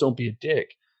back to just don't be a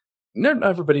dick. Not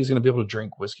everybody's going to be able to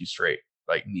drink whiskey straight,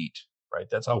 like neat, right?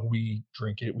 That's how we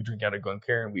drink it. We drink out of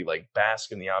Glencairn. We like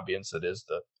bask in the ambience that is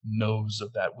the nose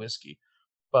of that whiskey.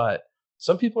 But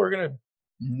some people are going to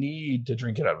need to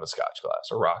drink it out of a Scotch glass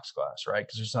or rocks glass, right?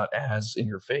 Because it's not as in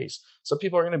your face. Some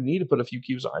people are going to need to put a few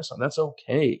cubes of ice on. That's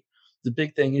okay. The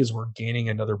big thing is we're gaining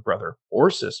another brother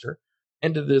or sister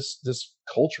into this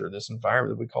culture, this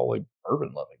environment that we call like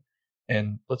bourbon loving.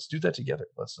 And let's do that together.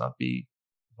 Let's not be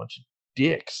a bunch of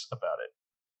dicks about it.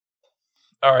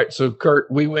 All right, so Kurt,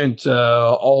 we went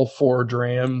all 4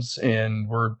 drams, and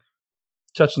we're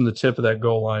touching the tip of that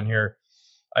goal line here.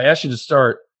 I asked you to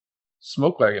start.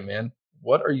 Smoke Wagon, man.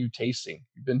 What are you tasting?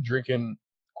 You've been drinking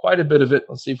quite a bit of it.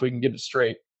 Let's see if we can get it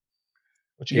straight.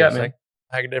 What you got, man?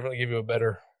 I can definitely give you a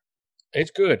better.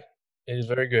 It's good. It is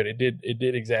very good. It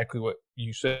did exactly what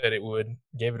you said it would.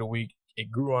 Gave it a week.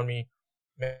 It grew on me.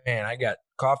 Man, I got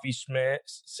coffee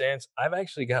scents. I've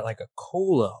actually got like a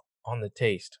cola on the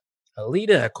taste. A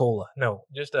liter of cola. No,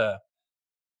 just I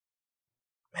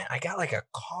got like a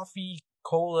coffee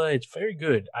cola. It's very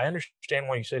good. I understand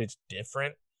why you said it's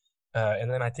different.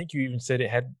 And then I think you even said it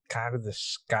had kind of the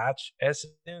Scotch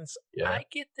essence. Yeah. I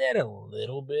get that a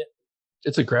little bit.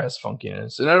 It's a grass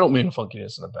funkiness. And I don't mean a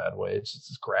funkiness in a bad way. It's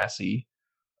just grassy,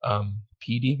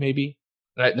 peaty maybe.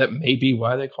 That may be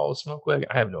why they call it Smoke Wagon.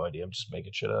 I have no idea. I'm just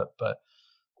making shit up, but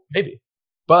maybe.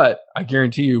 But I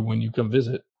guarantee you when you come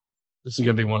visit, this is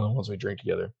going to be one of the ones we drink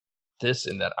together. This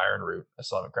and that Iron Root. I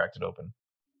still haven't cracked it open.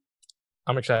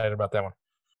 I'm excited about that one.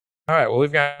 All right, well,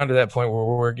 we've gotten to that point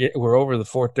where we're over the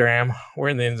 4th dram. We're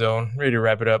in the end zone, ready to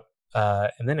wrap it up.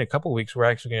 And then in a couple of weeks, we're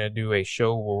actually going to do a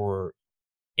show where we're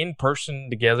in person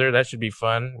together. That should be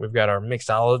fun. We've got our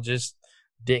mixologist,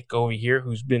 Dick, over here,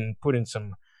 who's been putting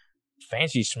some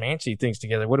fancy schmancy things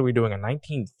together. What are we doing, a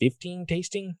 1915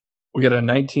 tasting? We got a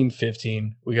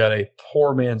 1915. We got a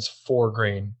poor man's 4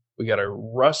 grain. We got a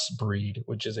Russ breed,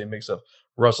 which is a mix of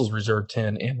Russell's Reserve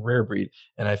 10 and Rare Breed.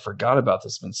 And I forgot about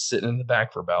this. It's been sitting in the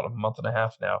back for about a month and a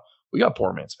half now. We got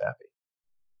poor man's Pappy.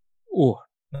 Ooh,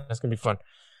 that's going to be fun.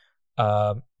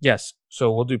 Yes,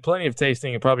 so we'll do plenty of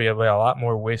tasting and probably have a lot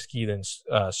more whiskey than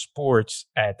sports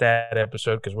at that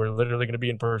episode because we're literally going to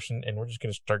be in person and we're just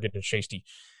going to start getting shasty.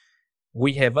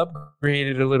 We have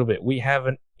upgraded a little bit. We have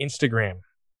an Instagram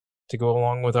to go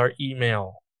along with our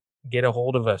email. Get a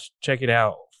hold of us. Check it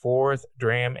out. 4th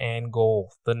Dram and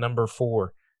Goal. The number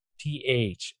 4.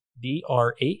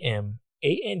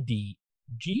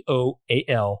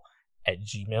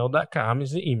 THDRAMANDGOAL@gmail.com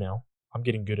is the email. I'm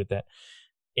getting good at that.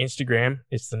 Instagram,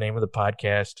 it's the name of the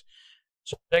podcast.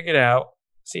 So check it out.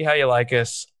 See how you like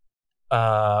us.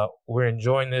 We're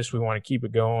enjoying this. We want to keep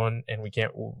it going, and we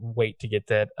can't wait to get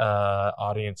that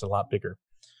audience a lot bigger.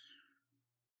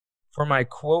 For my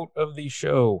quote of the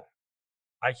show,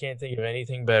 I can't think of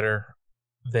anything better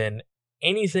than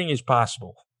anything is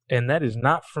possible. And that is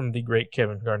not from the great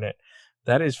Kevin Garnett.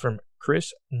 That is from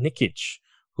Chris Nikic,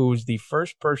 who is the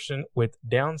first person with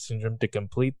Down syndrome to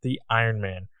complete the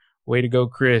Ironman. Way to go,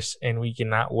 Chris. And we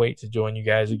cannot wait to join you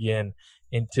guys again.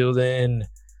 Until then,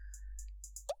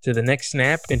 to the next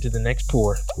snap and to the next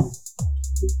pour.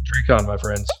 Drink on, my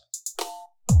friends.